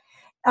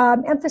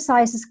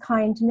 emphasizes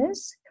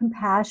kindness,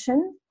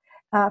 compassion,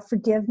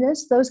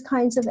 forgiveness, those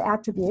kinds of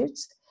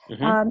attributes,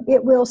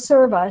 it will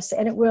serve us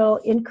and it will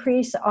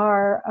increase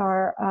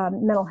our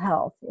mental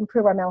health,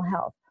 improve our mental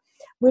health.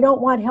 We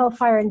don't want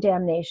hellfire and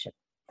damnation,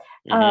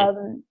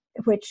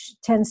 which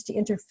tends to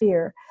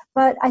interfere.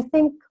 But I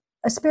think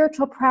a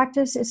spiritual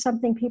practice is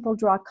something people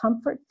draw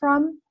comfort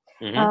from.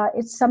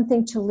 It's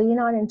something to lean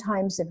on in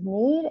times of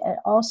need. It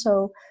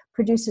also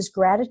produces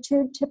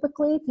gratitude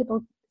typically.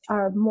 People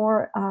are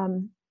more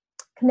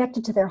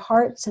connected to their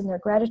hearts and their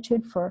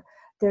gratitude for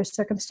their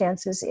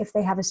circumstances if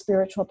they have a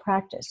spiritual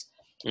practice.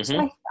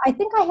 So I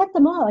think I hit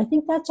them all. I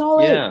think that's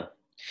all. Yeah.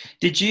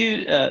 Did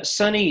you,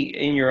 Sunny,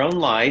 in your own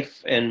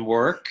life and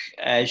work,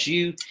 as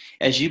you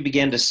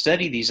began to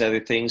study these other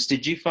things,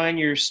 did you find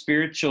your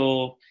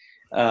spiritual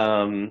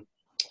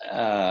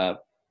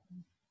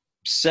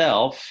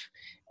self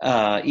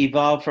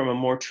evolve from a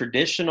more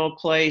traditional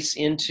place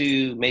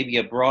into maybe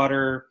a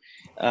broader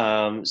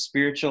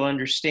spiritual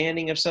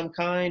understanding of some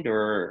kind,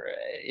 or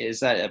is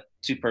that a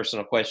too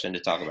personal question to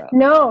talk about?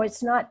 No,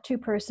 it's not too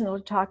personal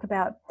to talk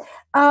about.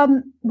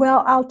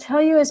 Well, I'll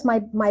tell you, as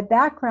my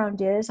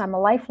background is, I'm a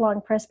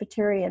lifelong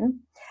Presbyterian,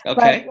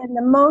 okay, but in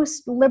the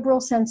most liberal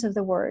sense of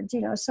the word,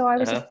 so I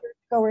was a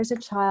churchgoer as a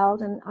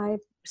child, and I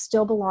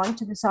still belong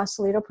to the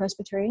Sausalito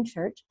Presbyterian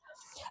Church.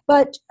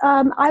 But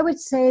I would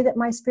say that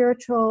my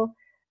spiritual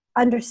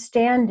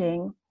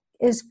understanding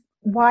is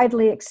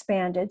widely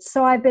expanded.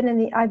 So I've been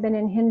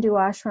in Hindu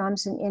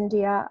ashrams in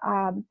India.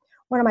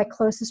 One of my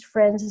closest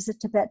friends is a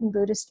Tibetan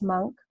Buddhist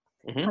monk,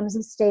 comes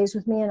and stays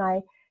with me, and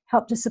I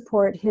help to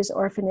support his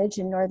orphanage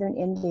in northern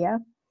India.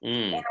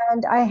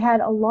 And I had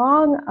a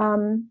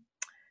long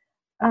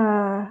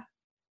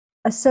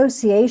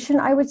association,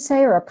 I would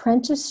say, or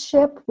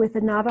apprenticeship with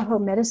a Navajo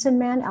medicine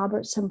man,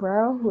 Albert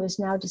Sombrero, who is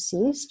now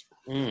deceased.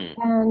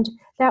 And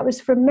that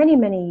was for many,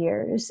 many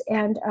years,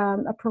 and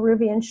a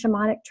Peruvian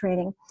shamanic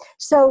training.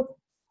 So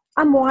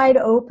I'm wide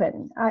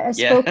open. I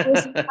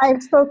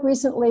spoke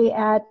recently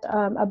at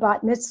a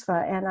bat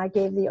mitzvah, and I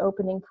gave the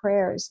opening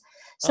prayers.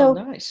 So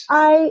nice.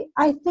 I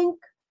think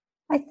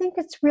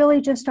it's really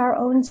just our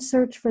own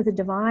search for the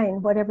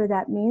divine, whatever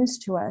that means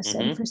to us,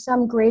 and for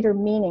some greater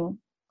meaning.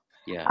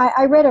 Yeah.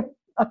 I read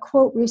a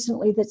quote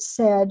recently that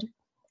said,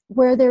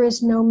 "Where there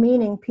is no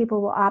meaning,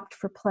 people will opt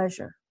for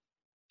pleasure."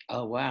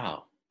 Oh,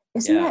 wow.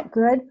 Isn't that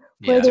good?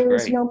 Yeah, Where there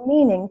is no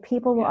meaning,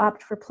 people will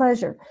opt for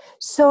pleasure.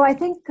 So I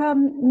think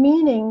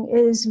meaning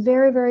is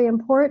very, very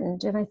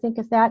important. And I think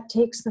if that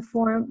takes the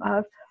form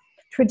of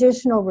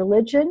traditional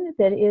religion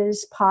that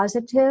is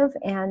positive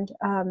and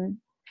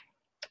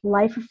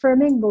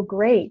life-affirming, well,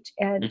 great.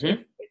 And if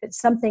it's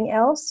something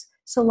else,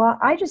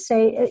 I just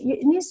say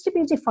it needs to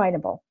be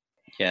definable.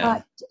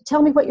 Yeah.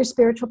 Tell me what your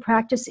spiritual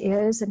practice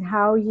is and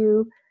how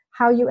you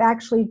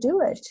actually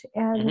do it.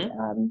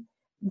 And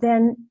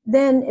then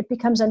it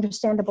becomes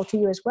understandable to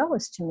you as well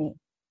as to me.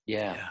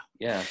 Yeah.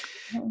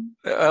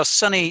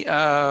 Sunny,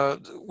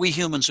 we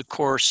humans, of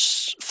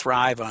course,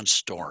 thrive on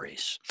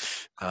stories.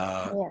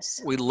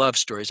 Yes. We love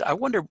stories. I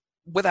wonder,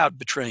 without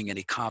betraying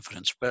any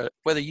confidence,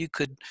 whether you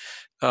could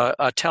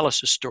tell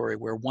us a story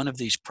where one of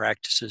these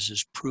practices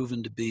is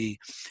proven to be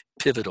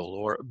pivotal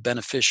or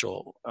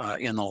beneficial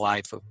in the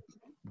life of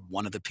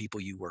one of the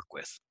people you work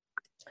with.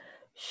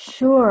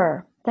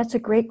 Sure. That's a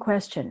great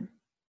question.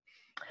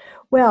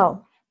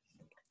 Well,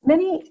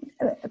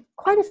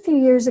 quite a few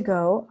years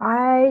ago,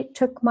 I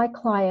took my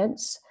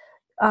clients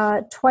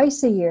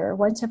twice a year,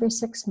 once every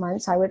 6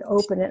 months. I would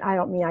open it. I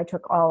don't mean I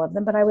took all of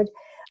them, but I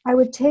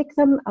would take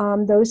them,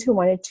 those who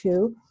wanted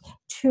to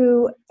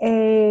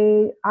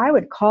I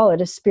would call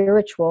it a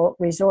spiritual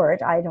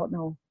resort. I don't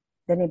know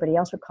if anybody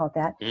else would call it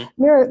that.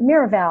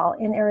 Miraval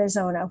in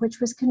Arizona,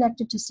 which was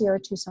connected to Sierra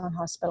Tucson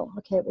Hospital.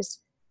 Okay, it was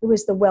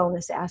the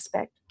wellness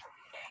aspect.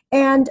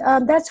 And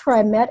that's where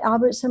I met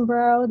Albert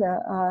Sombrero,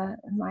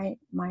 my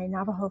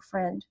Navajo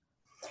friend.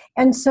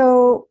 And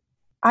so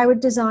I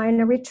would design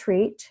a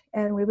retreat,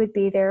 and we would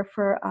be there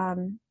for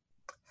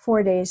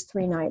 4 days,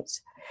 3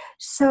 nights.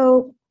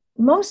 So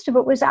most of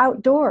it was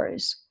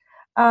outdoors.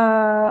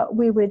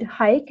 We would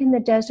hike in the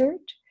desert.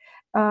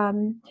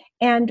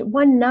 And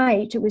one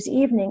night, it was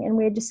evening, and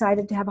we had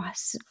decided to have a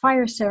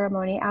fire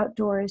ceremony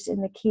outdoors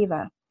in the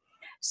kiva.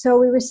 So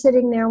we were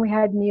sitting there, and we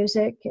had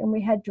music, and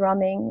we had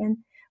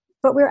drumming,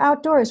 but we're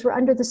outdoors, we're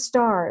under the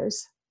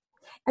stars.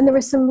 And there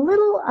were some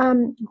little,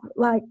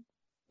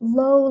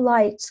 low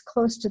lights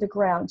close to the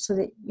ground so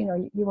that,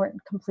 you weren't in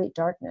complete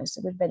darkness.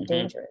 It would have been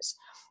dangerous.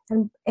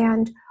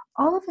 And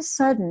all of a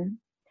sudden,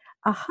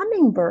 a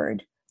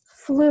hummingbird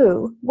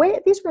flew,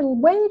 these were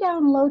way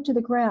down low to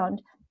the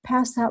ground,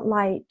 past that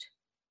light.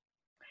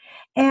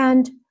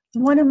 And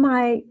one of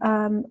my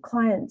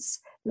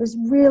clients who was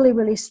really,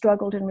 really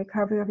struggled in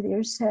recovery over the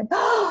years said,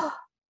 "Oh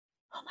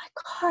my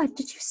God,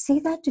 did you see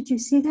that? Did you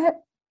see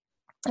that?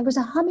 It was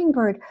a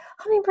hummingbird.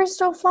 Hummingbirds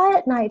don't fly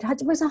at night.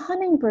 It was a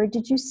hummingbird.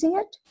 Did you see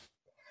it?"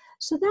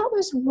 So that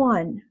was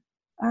one,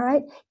 all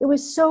right? It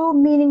was so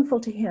meaningful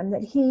to him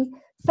that he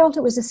felt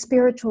it was a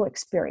spiritual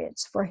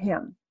experience for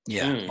him.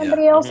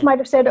 Somebody else might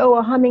have said, "Oh,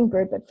 a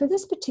hummingbird," but for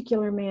this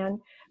particular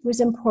man, it was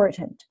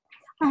important.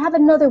 I have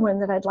another one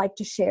that I'd like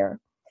to share.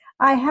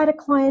 I had a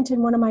client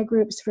in one of my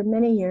groups for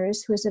many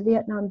years who was a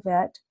Vietnam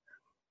vet,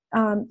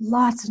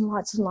 lots and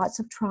lots and lots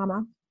of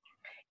trauma.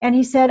 And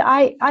he said,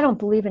 I don't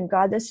believe in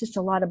God. That's just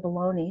a lot of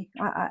baloney.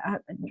 I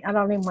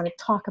don't even want to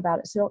talk about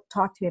it, so don't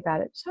talk to me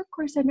about it. So, of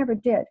course, I never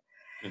did.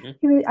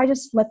 I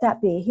just let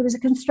that be. He was a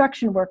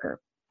construction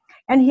worker.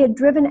 And he had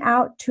driven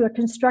out to a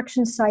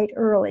construction site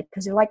early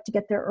because he liked to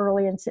get there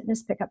early and sit in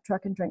his pickup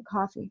truck and drink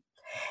coffee.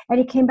 And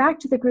he came back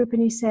to the group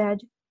and he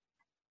said,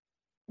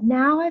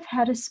 "Now I've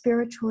had a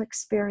spiritual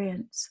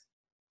experience.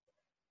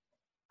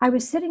 I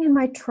was sitting in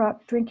my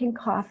truck drinking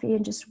coffee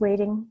and just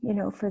waiting,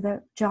 for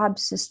the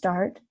jobs to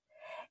start.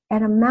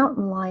 And a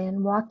mountain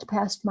lion walked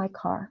past my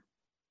car.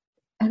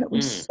 And it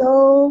was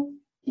so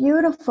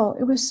beautiful.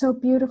 It was so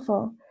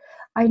beautiful.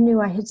 I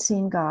knew I had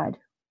seen God."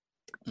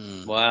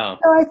 Wow.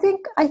 So I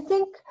think,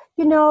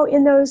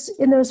 in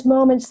those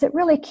moments that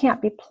really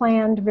can't be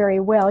planned very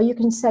well, you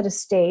can set a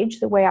stage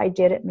the way I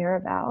did at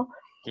Miraval,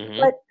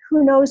 but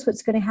who knows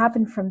what's going to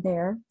happen from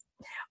there.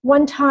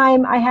 One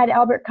time I had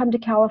Albert come to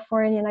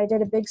California, and I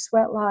did a big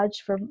sweat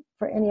lodge for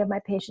any of my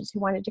patients who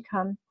wanted to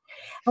come.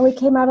 And we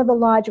came out of the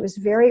lodge. It was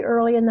very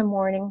early in the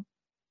morning,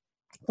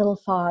 little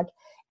fog.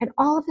 And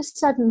all of a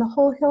sudden, the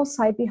whole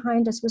hillside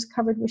behind us was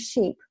covered with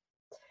sheep.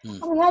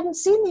 And we hadn't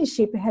seen these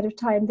sheep ahead of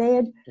time. They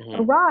had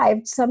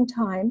arrived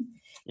sometime.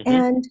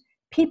 And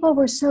people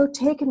were so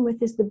taken with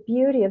the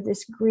beauty of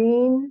this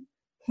green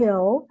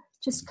hill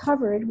just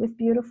covered with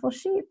beautiful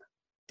sheep.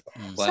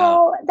 Wow.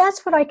 So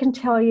that's what I can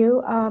tell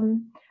you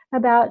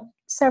about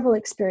several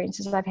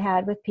experiences I've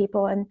had with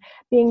people, and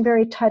being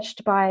very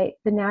touched by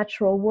the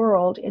natural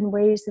world in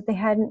ways that they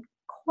hadn't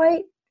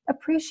quite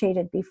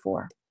appreciated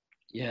before.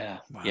 Yeah,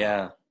 wow.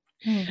 Yeah.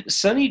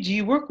 Sunny, do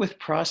you work with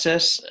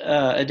process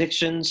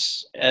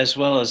addictions as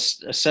well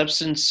as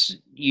substance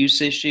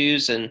use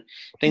issues and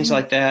things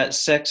like that,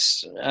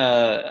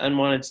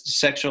 unwanted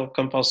sexual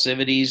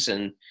compulsivities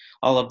and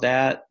all of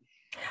that?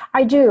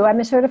 I do. I'm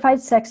a certified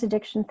sex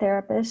addiction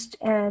therapist,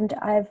 and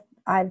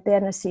I've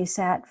been a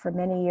CSAT for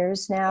many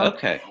years now.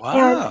 Okay. Wow.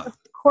 And of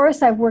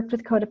course, I've worked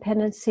with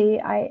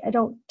codependency. I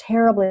don't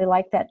terribly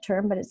like that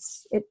term, but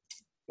it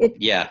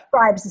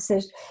describes the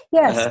situation.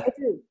 Yes,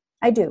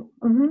 I do.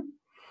 Mm-hmm.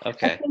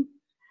 Okay.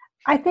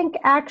 I think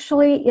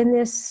actually in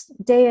this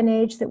day and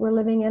age that we're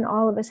living in,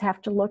 all of us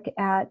have to look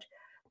at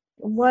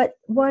what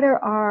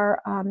are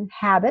our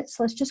habits,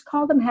 let's just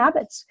call them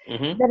habits,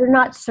 that are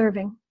not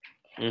serving.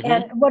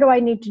 And what do I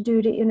need to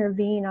do to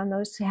intervene on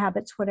those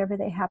habits, whatever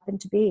they happen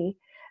to be,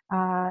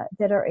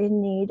 that are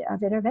in need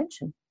of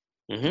intervention?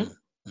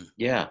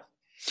 Yeah.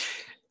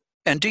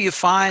 And do you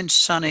find,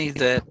 Sunny,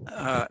 that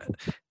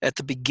at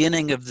the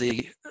beginning of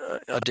the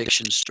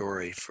addiction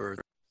story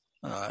for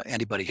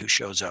anybody who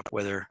shows up,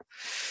 whether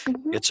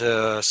it's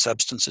a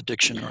substance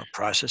addiction or a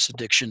process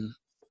addiction,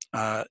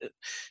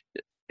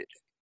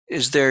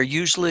 is there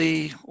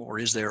usually, or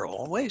is there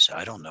always,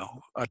 I don't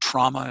know, a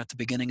trauma at the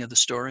beginning of the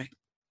story?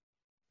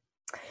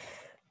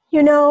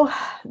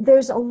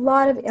 There's a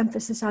lot of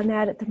emphasis on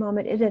that at the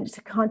moment. It's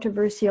a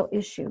controversial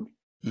issue.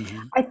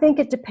 I think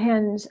it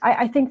depends.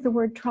 I think the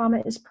word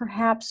trauma is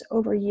perhaps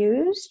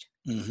overused.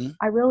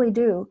 I really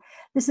do.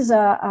 This is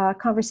a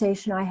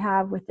conversation I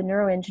have with the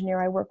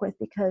neuroengineer I work with,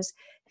 because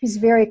he's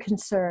very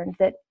concerned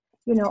that,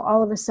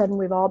 all of a sudden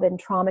we've all been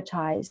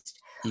traumatized,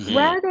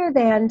 rather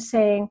than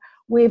saying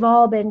we've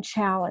all been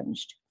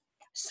challenged.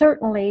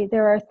 Certainly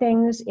there are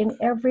things in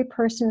every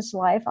person's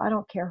life, I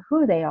don't care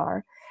who they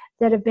are,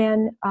 that have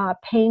been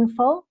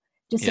painful,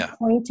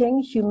 disappointing,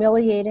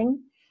 humiliating,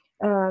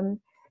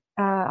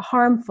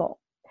 harmful.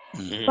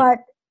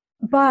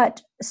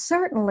 But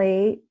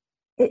certainly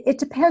it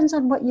depends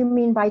on what you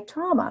mean by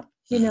trauma,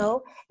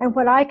 and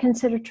what I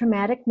consider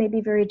traumatic may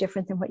be very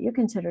different than what you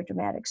consider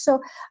traumatic. So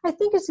I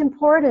think it's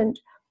important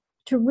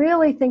to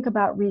really think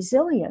about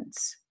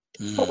resilience.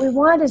 What we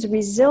want is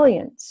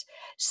resilience.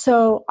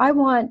 So I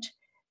wanted,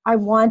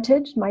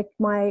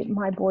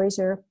 my boys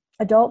are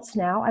adults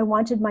now, I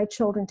wanted my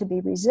children to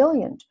be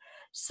resilient.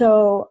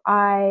 So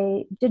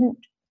I didn't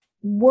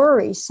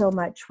worry so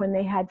much when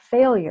they had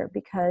failure,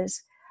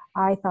 because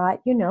I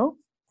thought,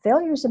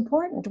 failure is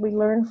important. We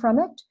learn from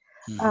it.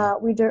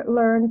 We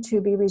learn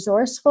to be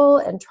resourceful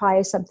and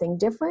try something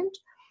different.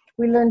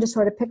 We learn to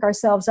sort of pick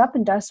ourselves up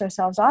and dust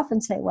ourselves off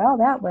and say, well,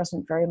 that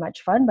wasn't very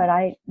much fun, but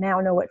I now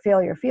know what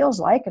failure feels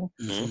like, and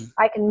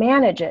I can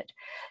manage it.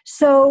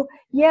 So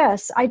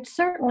yes, I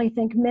certainly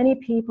think many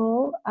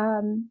people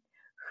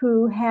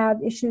who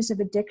have issues of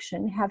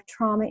addiction have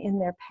trauma in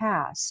their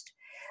past.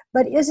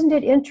 But isn't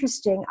it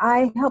interesting?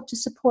 I helped to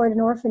support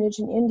an orphanage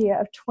in India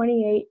of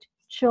 28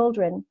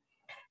 children,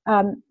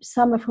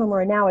 some of whom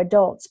are now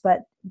adults,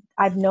 but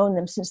I've known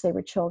them since they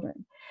were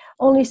children.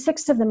 Only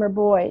 6 of them are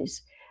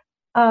boys.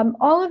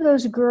 All of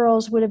those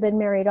girls would have been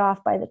married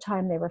off by the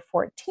time they were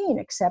 14,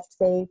 except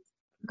they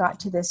got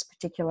to this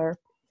particular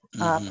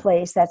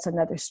place. That's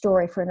another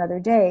story for another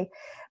day.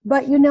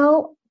 But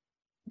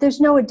there's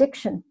no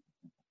addiction.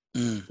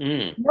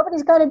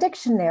 Nobody's got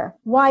addiction there.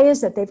 Why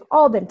is it? They've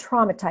all been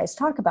traumatized.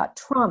 Talk about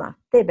trauma.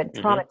 They've been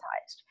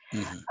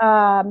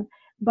traumatized.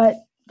 But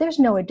there's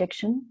no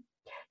addiction.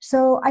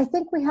 So I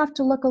think we have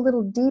to look a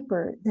little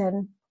deeper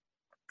than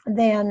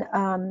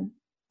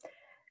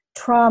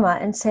trauma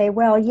and say,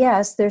 well,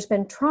 yes, there's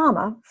been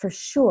trauma for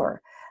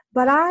sure.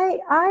 But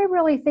I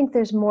really think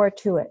there's more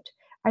to it.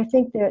 I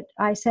think that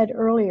I said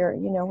earlier,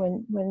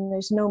 when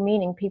there's no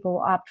meaning, people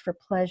opt for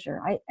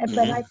pleasure.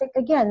 But I think,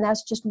 again,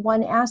 that's just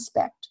one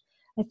aspect.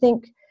 I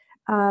think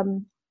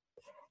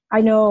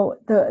I know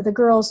the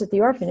girls at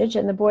the orphanage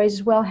and the boys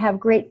as well have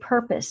great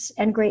purpose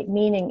and great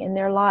meaning in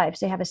their lives.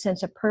 They have a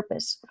sense of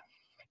purpose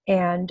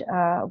and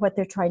what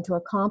they're trying to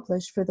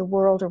accomplish for the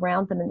world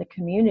around them in the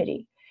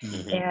community.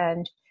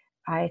 And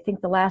I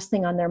think the last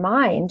thing on their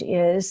mind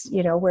is,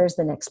 where's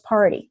the next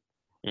party?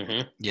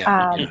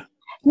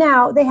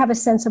 Now, they have a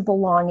sense of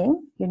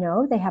belonging,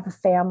 they have a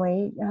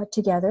family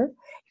together.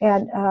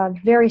 and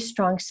very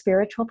strong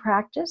spiritual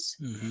practice.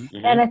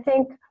 Mm-hmm. And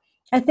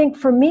I think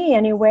for me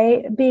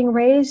anyway, being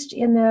raised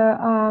in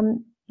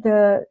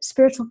the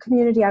spiritual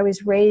community I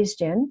was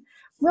raised in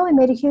really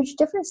made a huge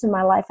difference in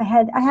my life. I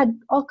had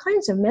all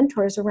kinds of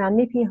mentors around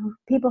me,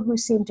 people who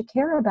seemed to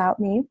care about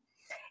me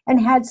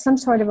and had some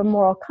sort of a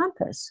moral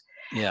compass.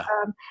 Yeah.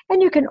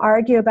 And you can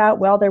argue about,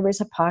 well, there was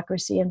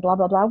hypocrisy and blah,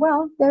 blah, blah.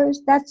 Well,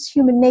 that's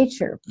human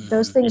nature. Mm-hmm.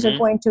 Those things are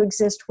going to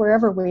exist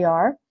wherever we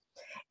are.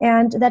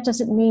 And that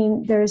doesn't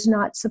mean there's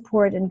not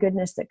support and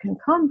goodness that can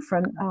come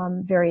from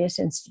various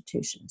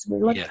institutions. We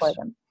look for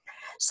them.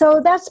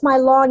 So that's my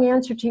long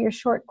answer to your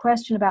short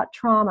question about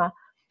trauma.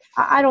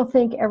 I don't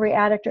think every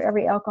addict or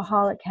every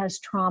alcoholic has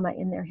trauma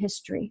in their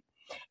history.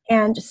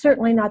 And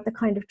certainly not the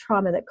kind of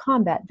trauma that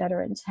combat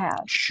veterans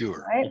have.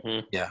 Sure. Right?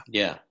 Mm-hmm. Yeah.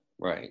 Yeah.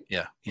 Right.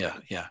 Yeah.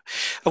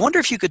 I wonder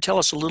if you could tell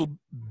us a little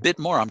bit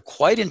more. I'm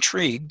quite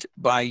intrigued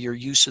by your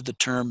use of the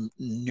term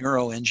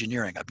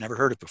neuroengineering. I've never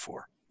heard it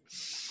before.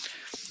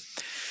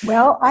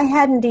 Well, I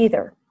hadn't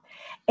either.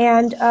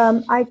 And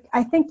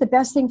I think the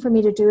best thing for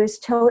me to do is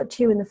tell it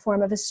to you in the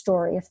form of a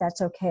story, if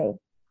that's okay.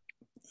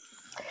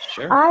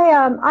 Sure.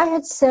 I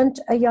had sent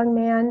a young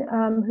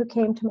man who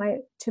came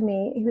to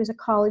me. He was a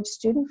college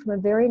student from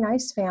a very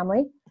nice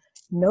family,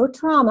 no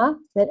trauma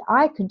that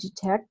I could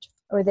detect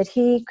or that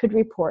he could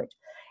report.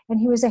 And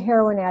he was a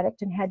heroin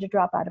addict and had to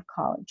drop out of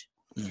college.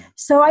 Mm.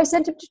 So I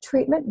sent him to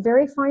treatment,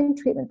 very fine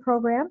treatment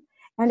program.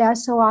 And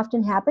as so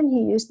often happened,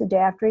 he used the day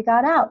after he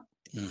got out.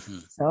 Mm-hmm.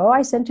 So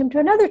I sent him to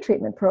another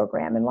treatment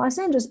program in Los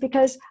Angeles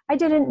because I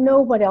didn't know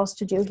what else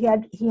to do. He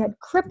had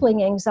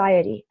crippling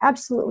anxiety,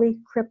 absolutely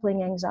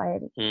crippling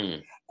anxiety.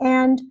 Mm.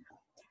 And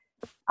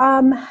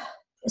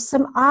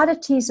some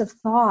oddities of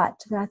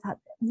thought that I thought,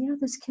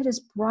 this kid is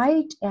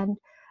bright and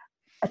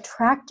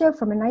attractive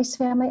from a nice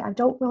family. I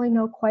don't really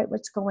know quite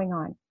what's going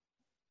on.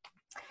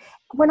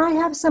 When I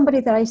have somebody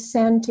that I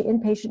send to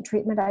inpatient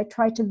treatment, I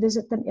try to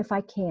visit them if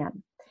I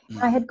can.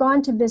 Mm. I had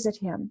gone to visit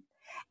him.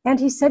 And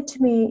he said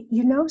to me,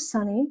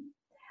 Sonny,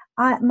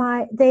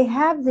 they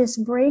have this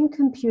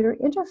brain-computer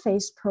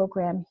interface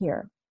program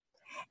here.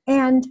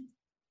 And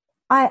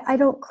I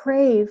don't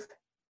crave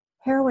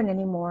heroin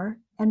anymore.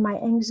 And my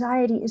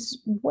anxiety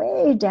is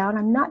way down.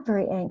 I'm not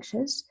very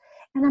anxious.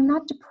 And I'm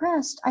not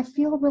depressed. I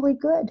feel really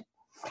good.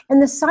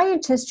 And the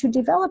scientist who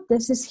developed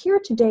this is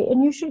here today,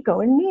 and you should go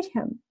and meet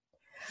him.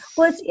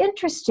 Well, it's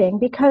interesting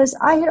because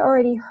I had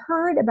already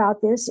heard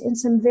about this in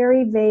some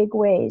very vague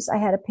ways. I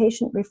had a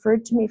patient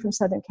referred to me from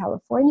Southern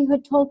California who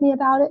had told me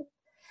about it,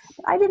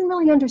 but I didn't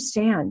really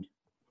understand.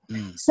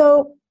 Mm.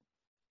 So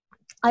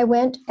I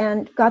went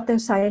and got the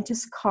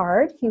scientist's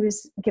card. He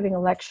was giving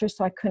a lecture,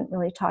 so I couldn't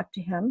really talk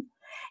to him.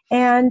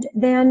 And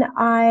then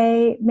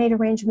I made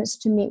arrangements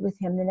to meet with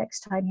him the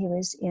next time he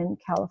was in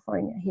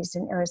California. He's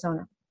in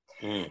Arizona.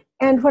 Mm.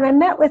 And when I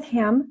met with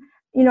him,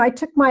 I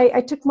took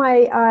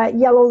my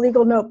yellow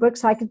legal notebook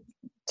so I could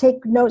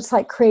take notes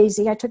like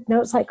crazy. I took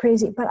notes like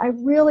crazy, but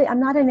I'm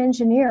not an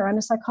engineer. I'm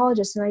a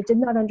psychologist, and I did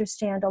not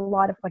understand a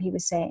lot of what he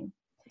was saying.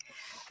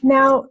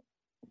 Now,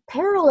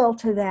 parallel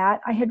to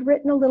that, I had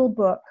written a little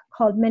book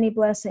called Many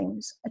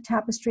Blessings, A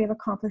Tapestry of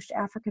Accomplished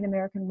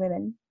African-American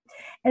Women.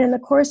 And in the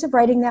course of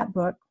writing that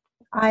book,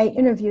 I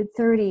interviewed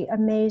 30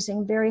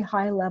 amazing, very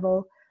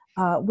high-level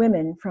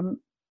women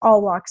from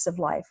all walks of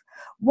life,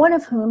 one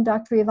of whom,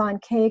 Dr. Yvonne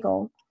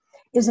Cagle,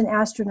 is an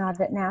astronaut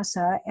at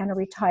NASA and a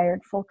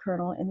retired full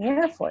colonel in the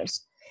Air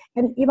Force.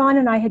 And Yvonne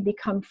and I had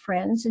become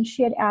friends, and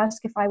she had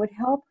asked if I would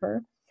help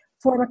her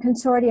form a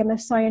consortium of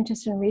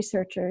scientists and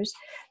researchers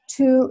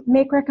to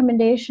make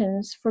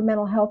recommendations for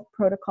mental health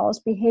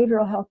protocols,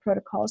 behavioral health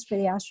protocols for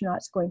the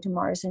astronauts going to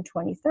Mars in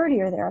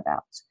 2030 or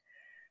thereabouts,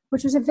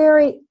 which was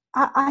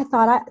I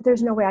thought,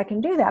 there's no way I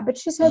can do that. But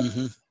she said,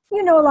 mm-hmm.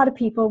 A lot of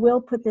people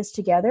will put this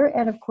together.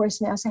 And of course,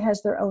 NASA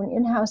has their own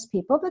in-house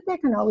people, but they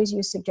can always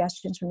use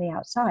suggestions from the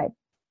outside.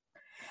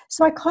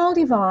 So I called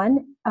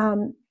Yvonne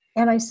and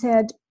I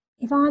said,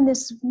 Yvonne,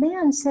 this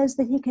man says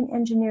that he can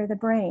engineer the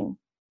brain.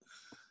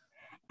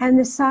 And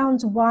this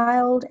sounds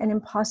wild and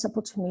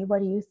impossible to me.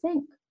 What do you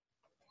think?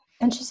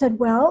 And she said,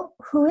 well,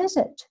 who is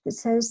it that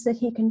says that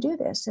he can do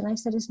this? And I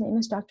said, his name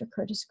is Dr.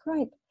 Curtis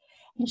Kripe.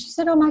 And she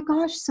said, oh my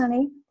gosh,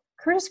 Sonny,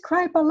 Curtis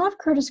Kripe, I love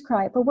Curtis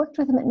Kripe. I worked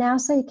with him at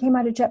NASA. He came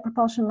out of Jet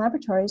Propulsion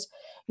Laboratories.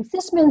 If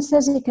this man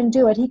says he can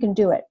do it, he can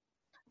do it.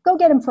 Go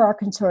get him for our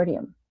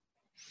consortium.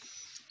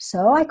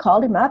 So I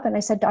called him up and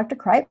I said, Dr.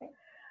 Kripe,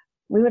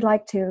 we would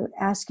like to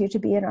ask you to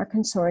be in our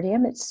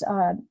consortium. It's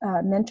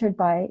mentored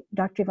by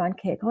Dr. Yvonne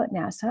Cagle at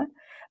NASA,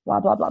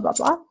 blah, blah, blah, blah,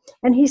 blah.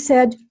 And he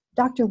said,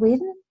 Dr.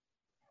 Whedon,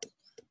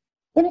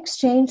 in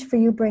exchange for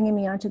you bringing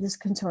me onto this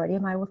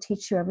consortium, I will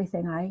teach you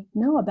everything I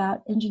know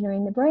about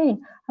engineering the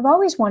brain. I've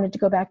always wanted to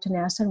go back to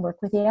NASA and work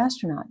with the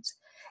astronauts,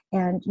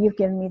 and you've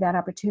given me that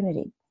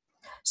opportunity.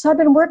 So I've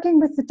been working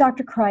with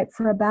Dr. Kripe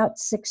for about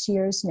 6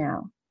 years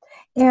now,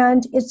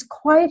 and it's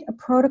quite a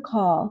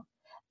protocol,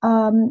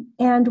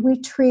 and we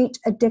treat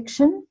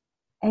addiction,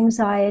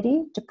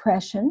 anxiety,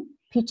 depression,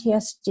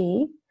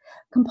 PTSD,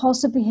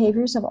 compulsive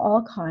behaviors of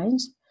all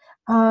kinds,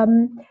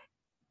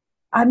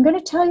 I'm going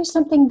to tell you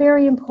something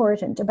very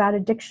important about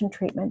addiction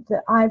treatment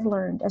that I've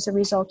learned as a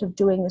result of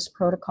doing this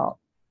protocol.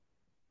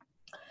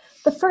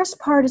 The first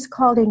part is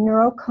called a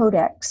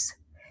neurocodex,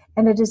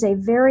 and it is a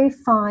very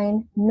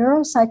fine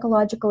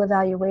neuropsychological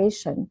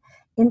evaluation,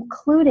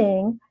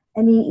 including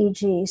an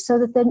EEG, so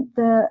that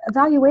the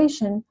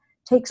evaluation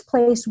takes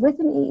place with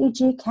an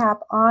EEG cap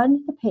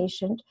on the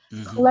patient,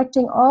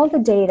 collecting all the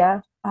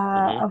data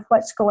of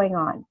what's going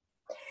on.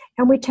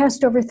 And we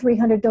test over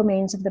 300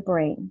 domains of the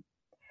brain.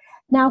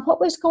 Now, what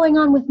was going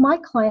on with my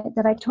client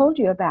that I told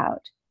you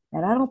about,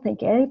 that I don't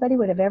think anybody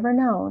would have ever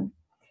known,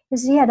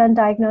 is he had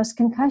undiagnosed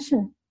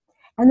concussion.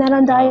 And that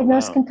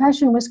undiagnosed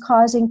concussion was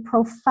causing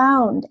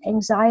profound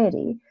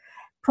anxiety,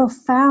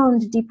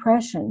 profound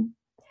depression.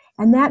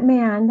 And that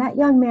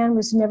young man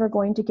was never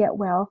going to get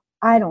well,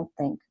 I don't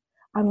think,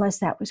 unless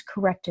that was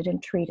corrected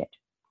and treated.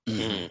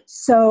 Mm-hmm.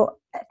 So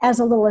as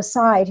a little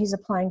aside, he's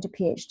applying to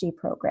PhD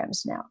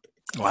programs now.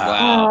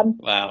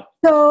 Wow.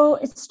 So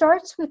it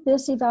starts with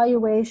this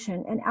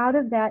evaluation, and out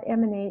of that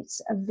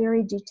emanates a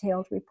very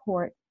detailed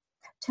report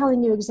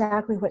telling you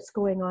exactly what's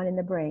going on in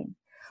the brain.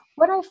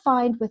 What I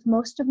find with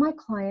most of my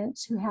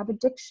clients who have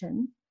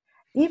addiction,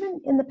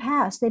 even in the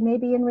past, they may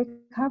be in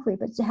recovery,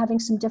 but having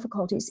some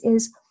difficulties,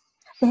 is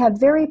they have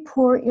very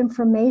poor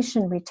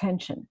information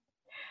retention.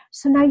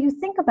 So now you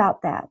think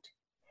about that.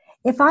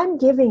 If I'm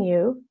giving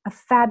you a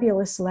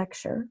fabulous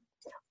lecture,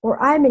 or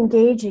I'm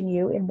engaging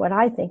you in what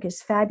I think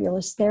is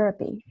fabulous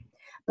therapy,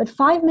 but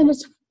 5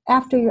 minutes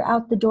after you're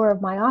out the door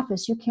of my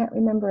office, you can't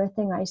remember a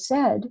thing I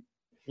said,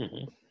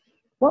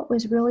 what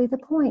was really the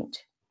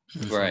point?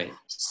 Right.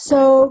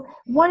 So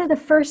one of the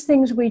first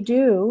things we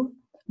do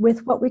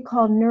with what we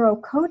call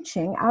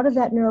neurocoaching, out of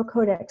that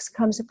neurocodex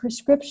comes a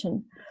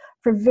prescription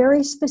for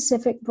very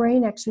specific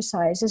brain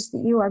exercises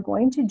that you are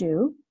going to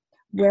do,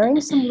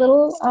 wearing some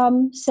little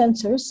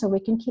sensors so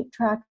we can keep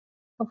track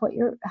of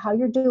how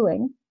you're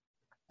doing.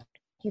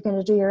 You're going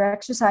to do your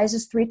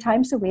exercises 3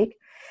 times a week.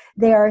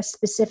 They are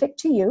specific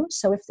to you.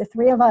 So if the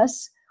 3 of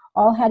us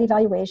all had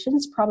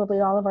evaluations, probably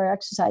all of our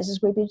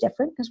exercises would be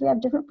different because we have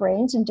different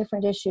brains and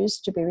different issues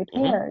to be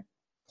repaired.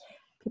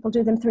 People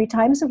do them 3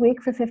 times a week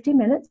for 50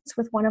 minutes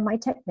with one of my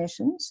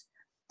technicians.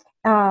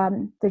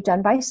 They're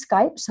done by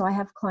Skype, so I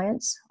have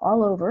clients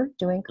all over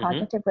doing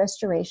cognitive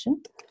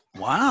restoration.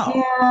 Wow.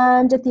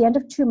 And at the end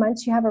of 2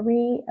 months, you have a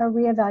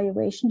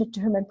reevaluation to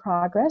determine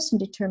progress and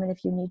determine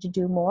if you need to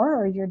do more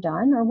or you're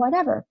done or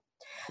whatever.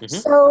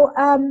 So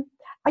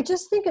I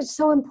just think it's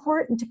so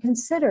important to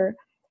consider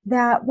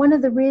that one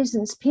of the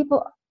reasons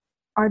people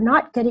are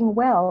not getting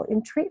well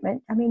in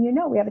treatment, I mean,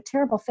 we have a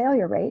terrible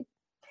failure rate,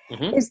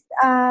 is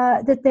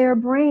that their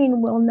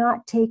brain will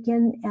not take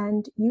in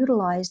and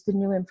utilize the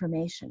new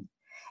information.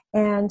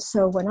 And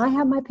so when I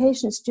have my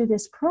patients do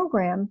this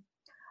program,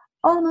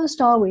 almost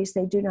always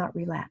they do not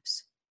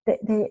relapse.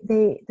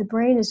 The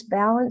brain is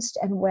balanced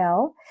and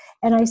well.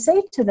 And I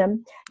say to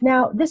them,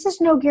 now, this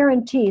is no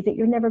guarantee that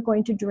you're never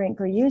going to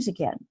drink or use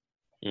again.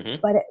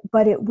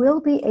 But it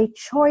will be a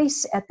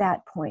choice at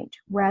that point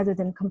rather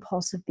than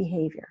compulsive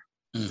behavior.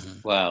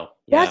 Wow.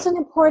 That's an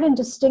important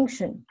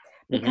distinction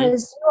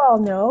because you all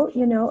know,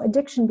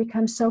 addiction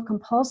becomes so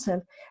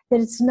compulsive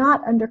that it's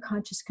not under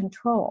conscious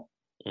control.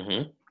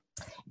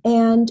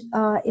 And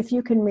if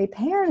you can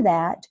repair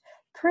that,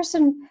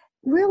 person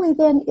really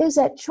then is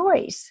at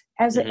choice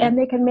and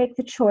they can make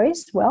the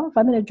choice. Well, if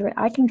I'm going to drink,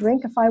 I can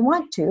drink if I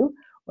want to.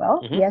 Well,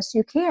 yes,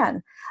 you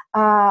can.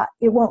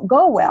 It won't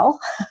go well,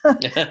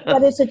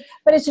 but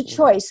it's a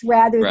choice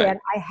rather than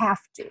I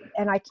have to,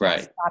 and I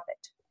can't stop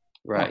it.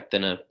 Right,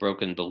 than a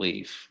broken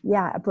belief.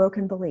 Yeah, a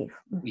broken belief.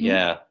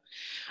 Yeah.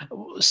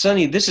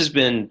 Sunny, this has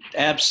been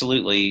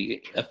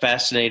absolutely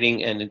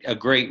fascinating and a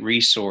great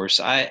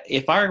resource.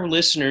 If our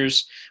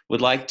listeners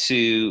would like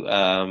to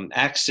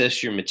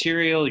access your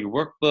material, your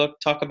workbook,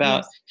 talk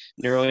about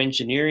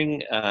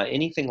neuroengineering,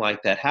 anything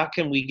like that, how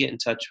can we get in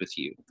touch with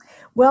you?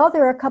 Well,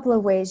 there are a couple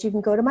of ways. You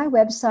can go to my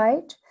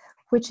website,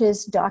 which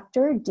is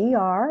Dr.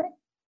 Dr.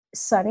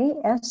 Sonny,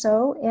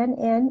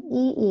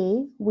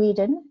 SONNEE,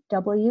 Weeden,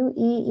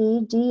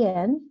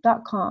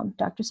 WEEDN.com,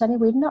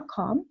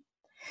 drsonnyweeden.com.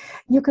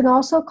 You can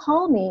also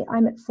call me.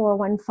 I'm at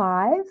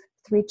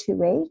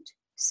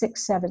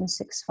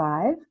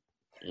 415-328-6765.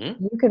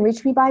 You can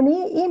reach me by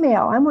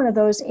email. I'm one of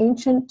those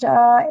ancient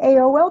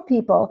AOL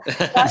people.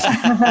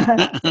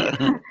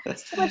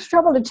 It's too much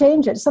trouble to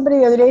change it. Somebody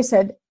the other day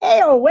said,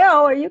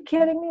 AOL, are you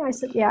kidding me? I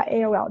said, yeah,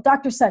 AOL,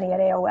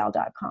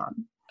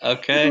 drsonny@AOL.com.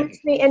 Okay. You can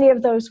reach me any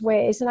of those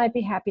ways, and I'd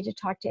be happy to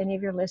talk to any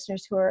of your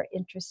listeners who are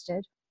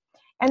interested.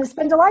 And it's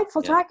been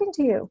delightful talking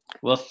to you.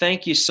 Well,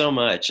 thank you so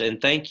much. And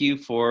thank you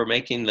for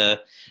making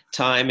the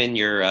time in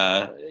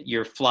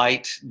your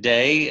flight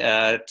day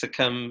to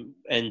come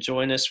and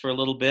join us for a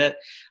little bit.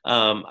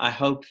 I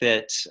hope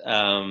that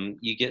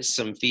you get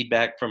some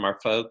feedback from our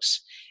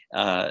folks.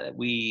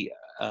 We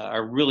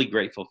are really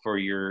grateful for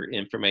your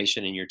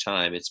information and your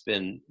time. It's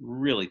been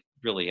really,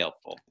 really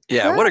helpful.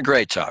 Yeah, what a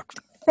great talk.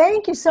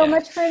 Thank you so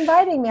much for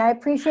inviting me. I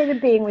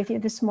appreciated being with you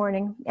this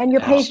morning and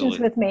your patience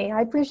with me.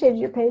 I appreciated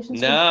your patience.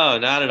 No,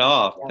 not at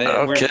all.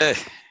 Okay.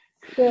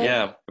 Good.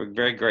 Yeah, we're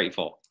very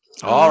grateful.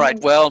 All right.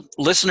 Well,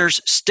 listeners,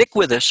 stick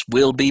with us.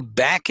 We'll be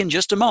back in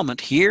just a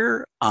moment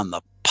here on the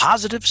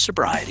Positive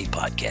Sobriety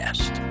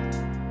Podcast.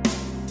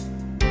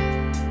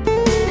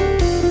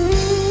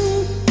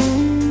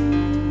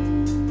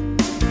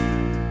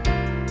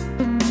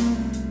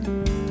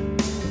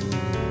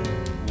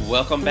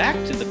 Welcome back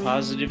to the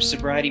Positive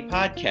Sobriety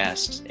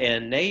Podcast.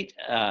 And Nate,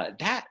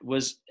 that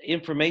was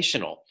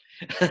informational.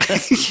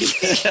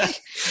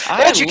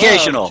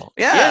 Educational.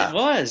 Yeah, it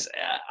was.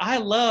 I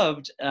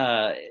loved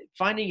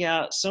finding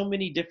out so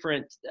many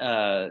different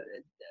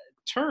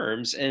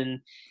terms and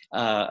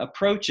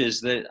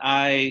approaches that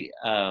I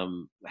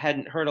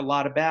hadn't heard a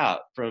lot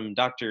about from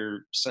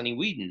Dr. Sonny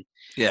Whedon.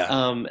 Yeah.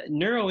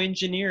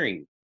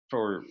 Neuroengineering,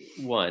 for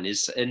one,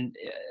 is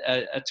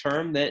a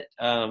term that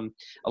a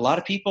lot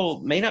of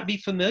people may not be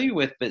familiar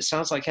with, but it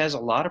sounds like has a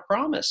lot of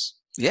promise.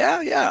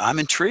 Yeah, I'm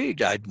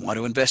intrigued. I'd want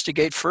to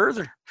investigate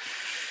further.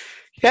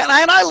 Yeah,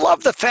 and I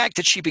love the fact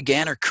that she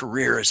began her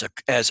career as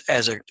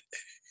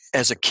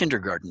a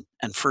kindergarten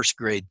and first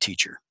grade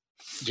teacher.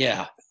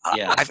 Yeah.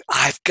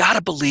 I've got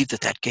to believe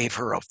that gave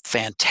her a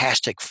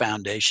fantastic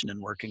foundation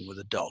in working with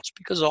adults,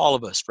 because all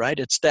of us, right?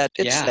 It's that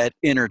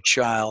inner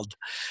child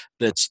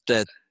that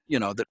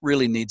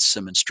really needs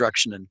some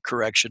instruction and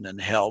correction and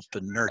help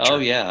and nurture. Oh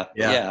yeah.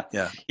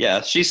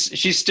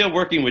 She's still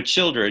working with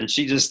children.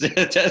 She just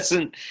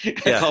doesn't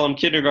call them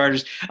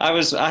kindergartners.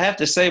 I have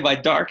to say, my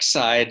dark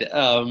side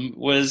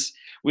was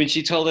when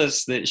she told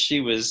us that she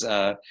was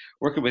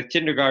working with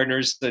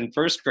kindergartners and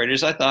first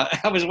graders. I thought,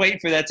 I was waiting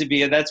for that to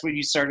be, and that's when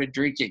you started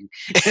drinking.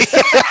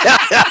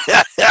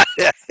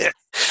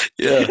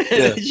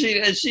 Yeah.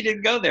 She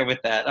didn't go there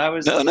with that. I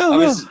was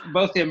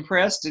both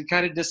impressed and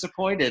kind of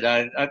disappointed.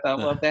 I thought,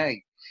 well,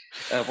 dang,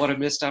 what a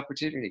missed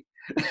opportunity.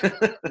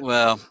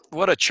 Well,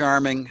 what a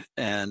charming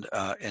and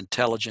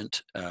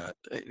intelligent,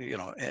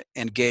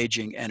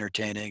 engaging,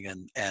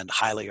 entertaining, and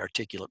highly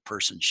articulate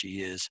person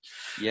she is.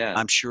 Yeah,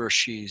 I'm sure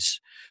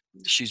she's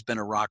been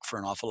a rock for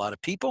an awful lot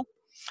of people.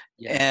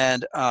 Yeah.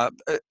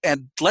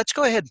 And let's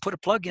go ahead and put a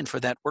plug in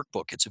for that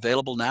workbook. It's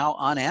available now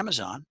on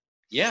Amazon.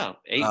 Yeah,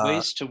 8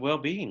 Ways to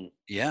Well-Being.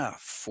 Yeah,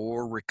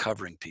 for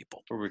recovering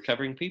people. For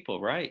recovering people,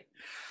 right.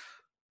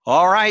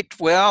 All right.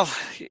 Well,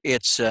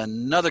 it's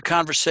another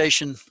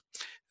conversation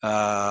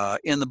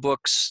in the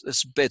books.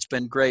 It's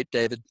been great,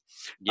 David.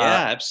 Yeah,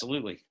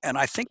 absolutely. And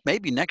I think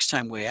maybe next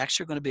time we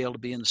actually are going to be able to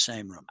be in the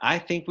same room. I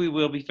think we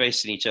will be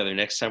facing each other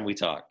next time we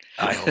talk.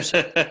 I hope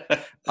so.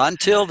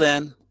 Until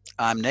then,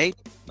 I'm Nate.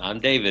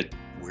 I'm David.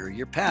 We're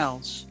your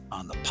pals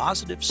on the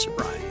Positive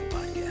Sobriety Podcast.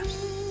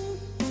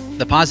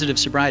 The Positive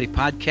Sobriety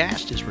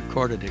Podcast is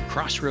recorded at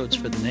Crossroads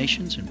for the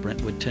Nations in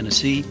Brentwood,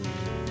 Tennessee.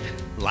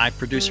 Live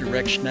producer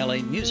Rex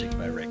Schnelly, music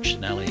by Rex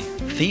Schnelly,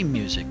 theme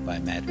music by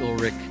Matt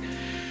Ulrich,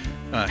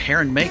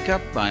 hair and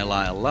makeup by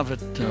Lyle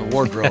Lovett,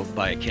 wardrobe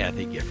by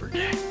Kathy Gifford.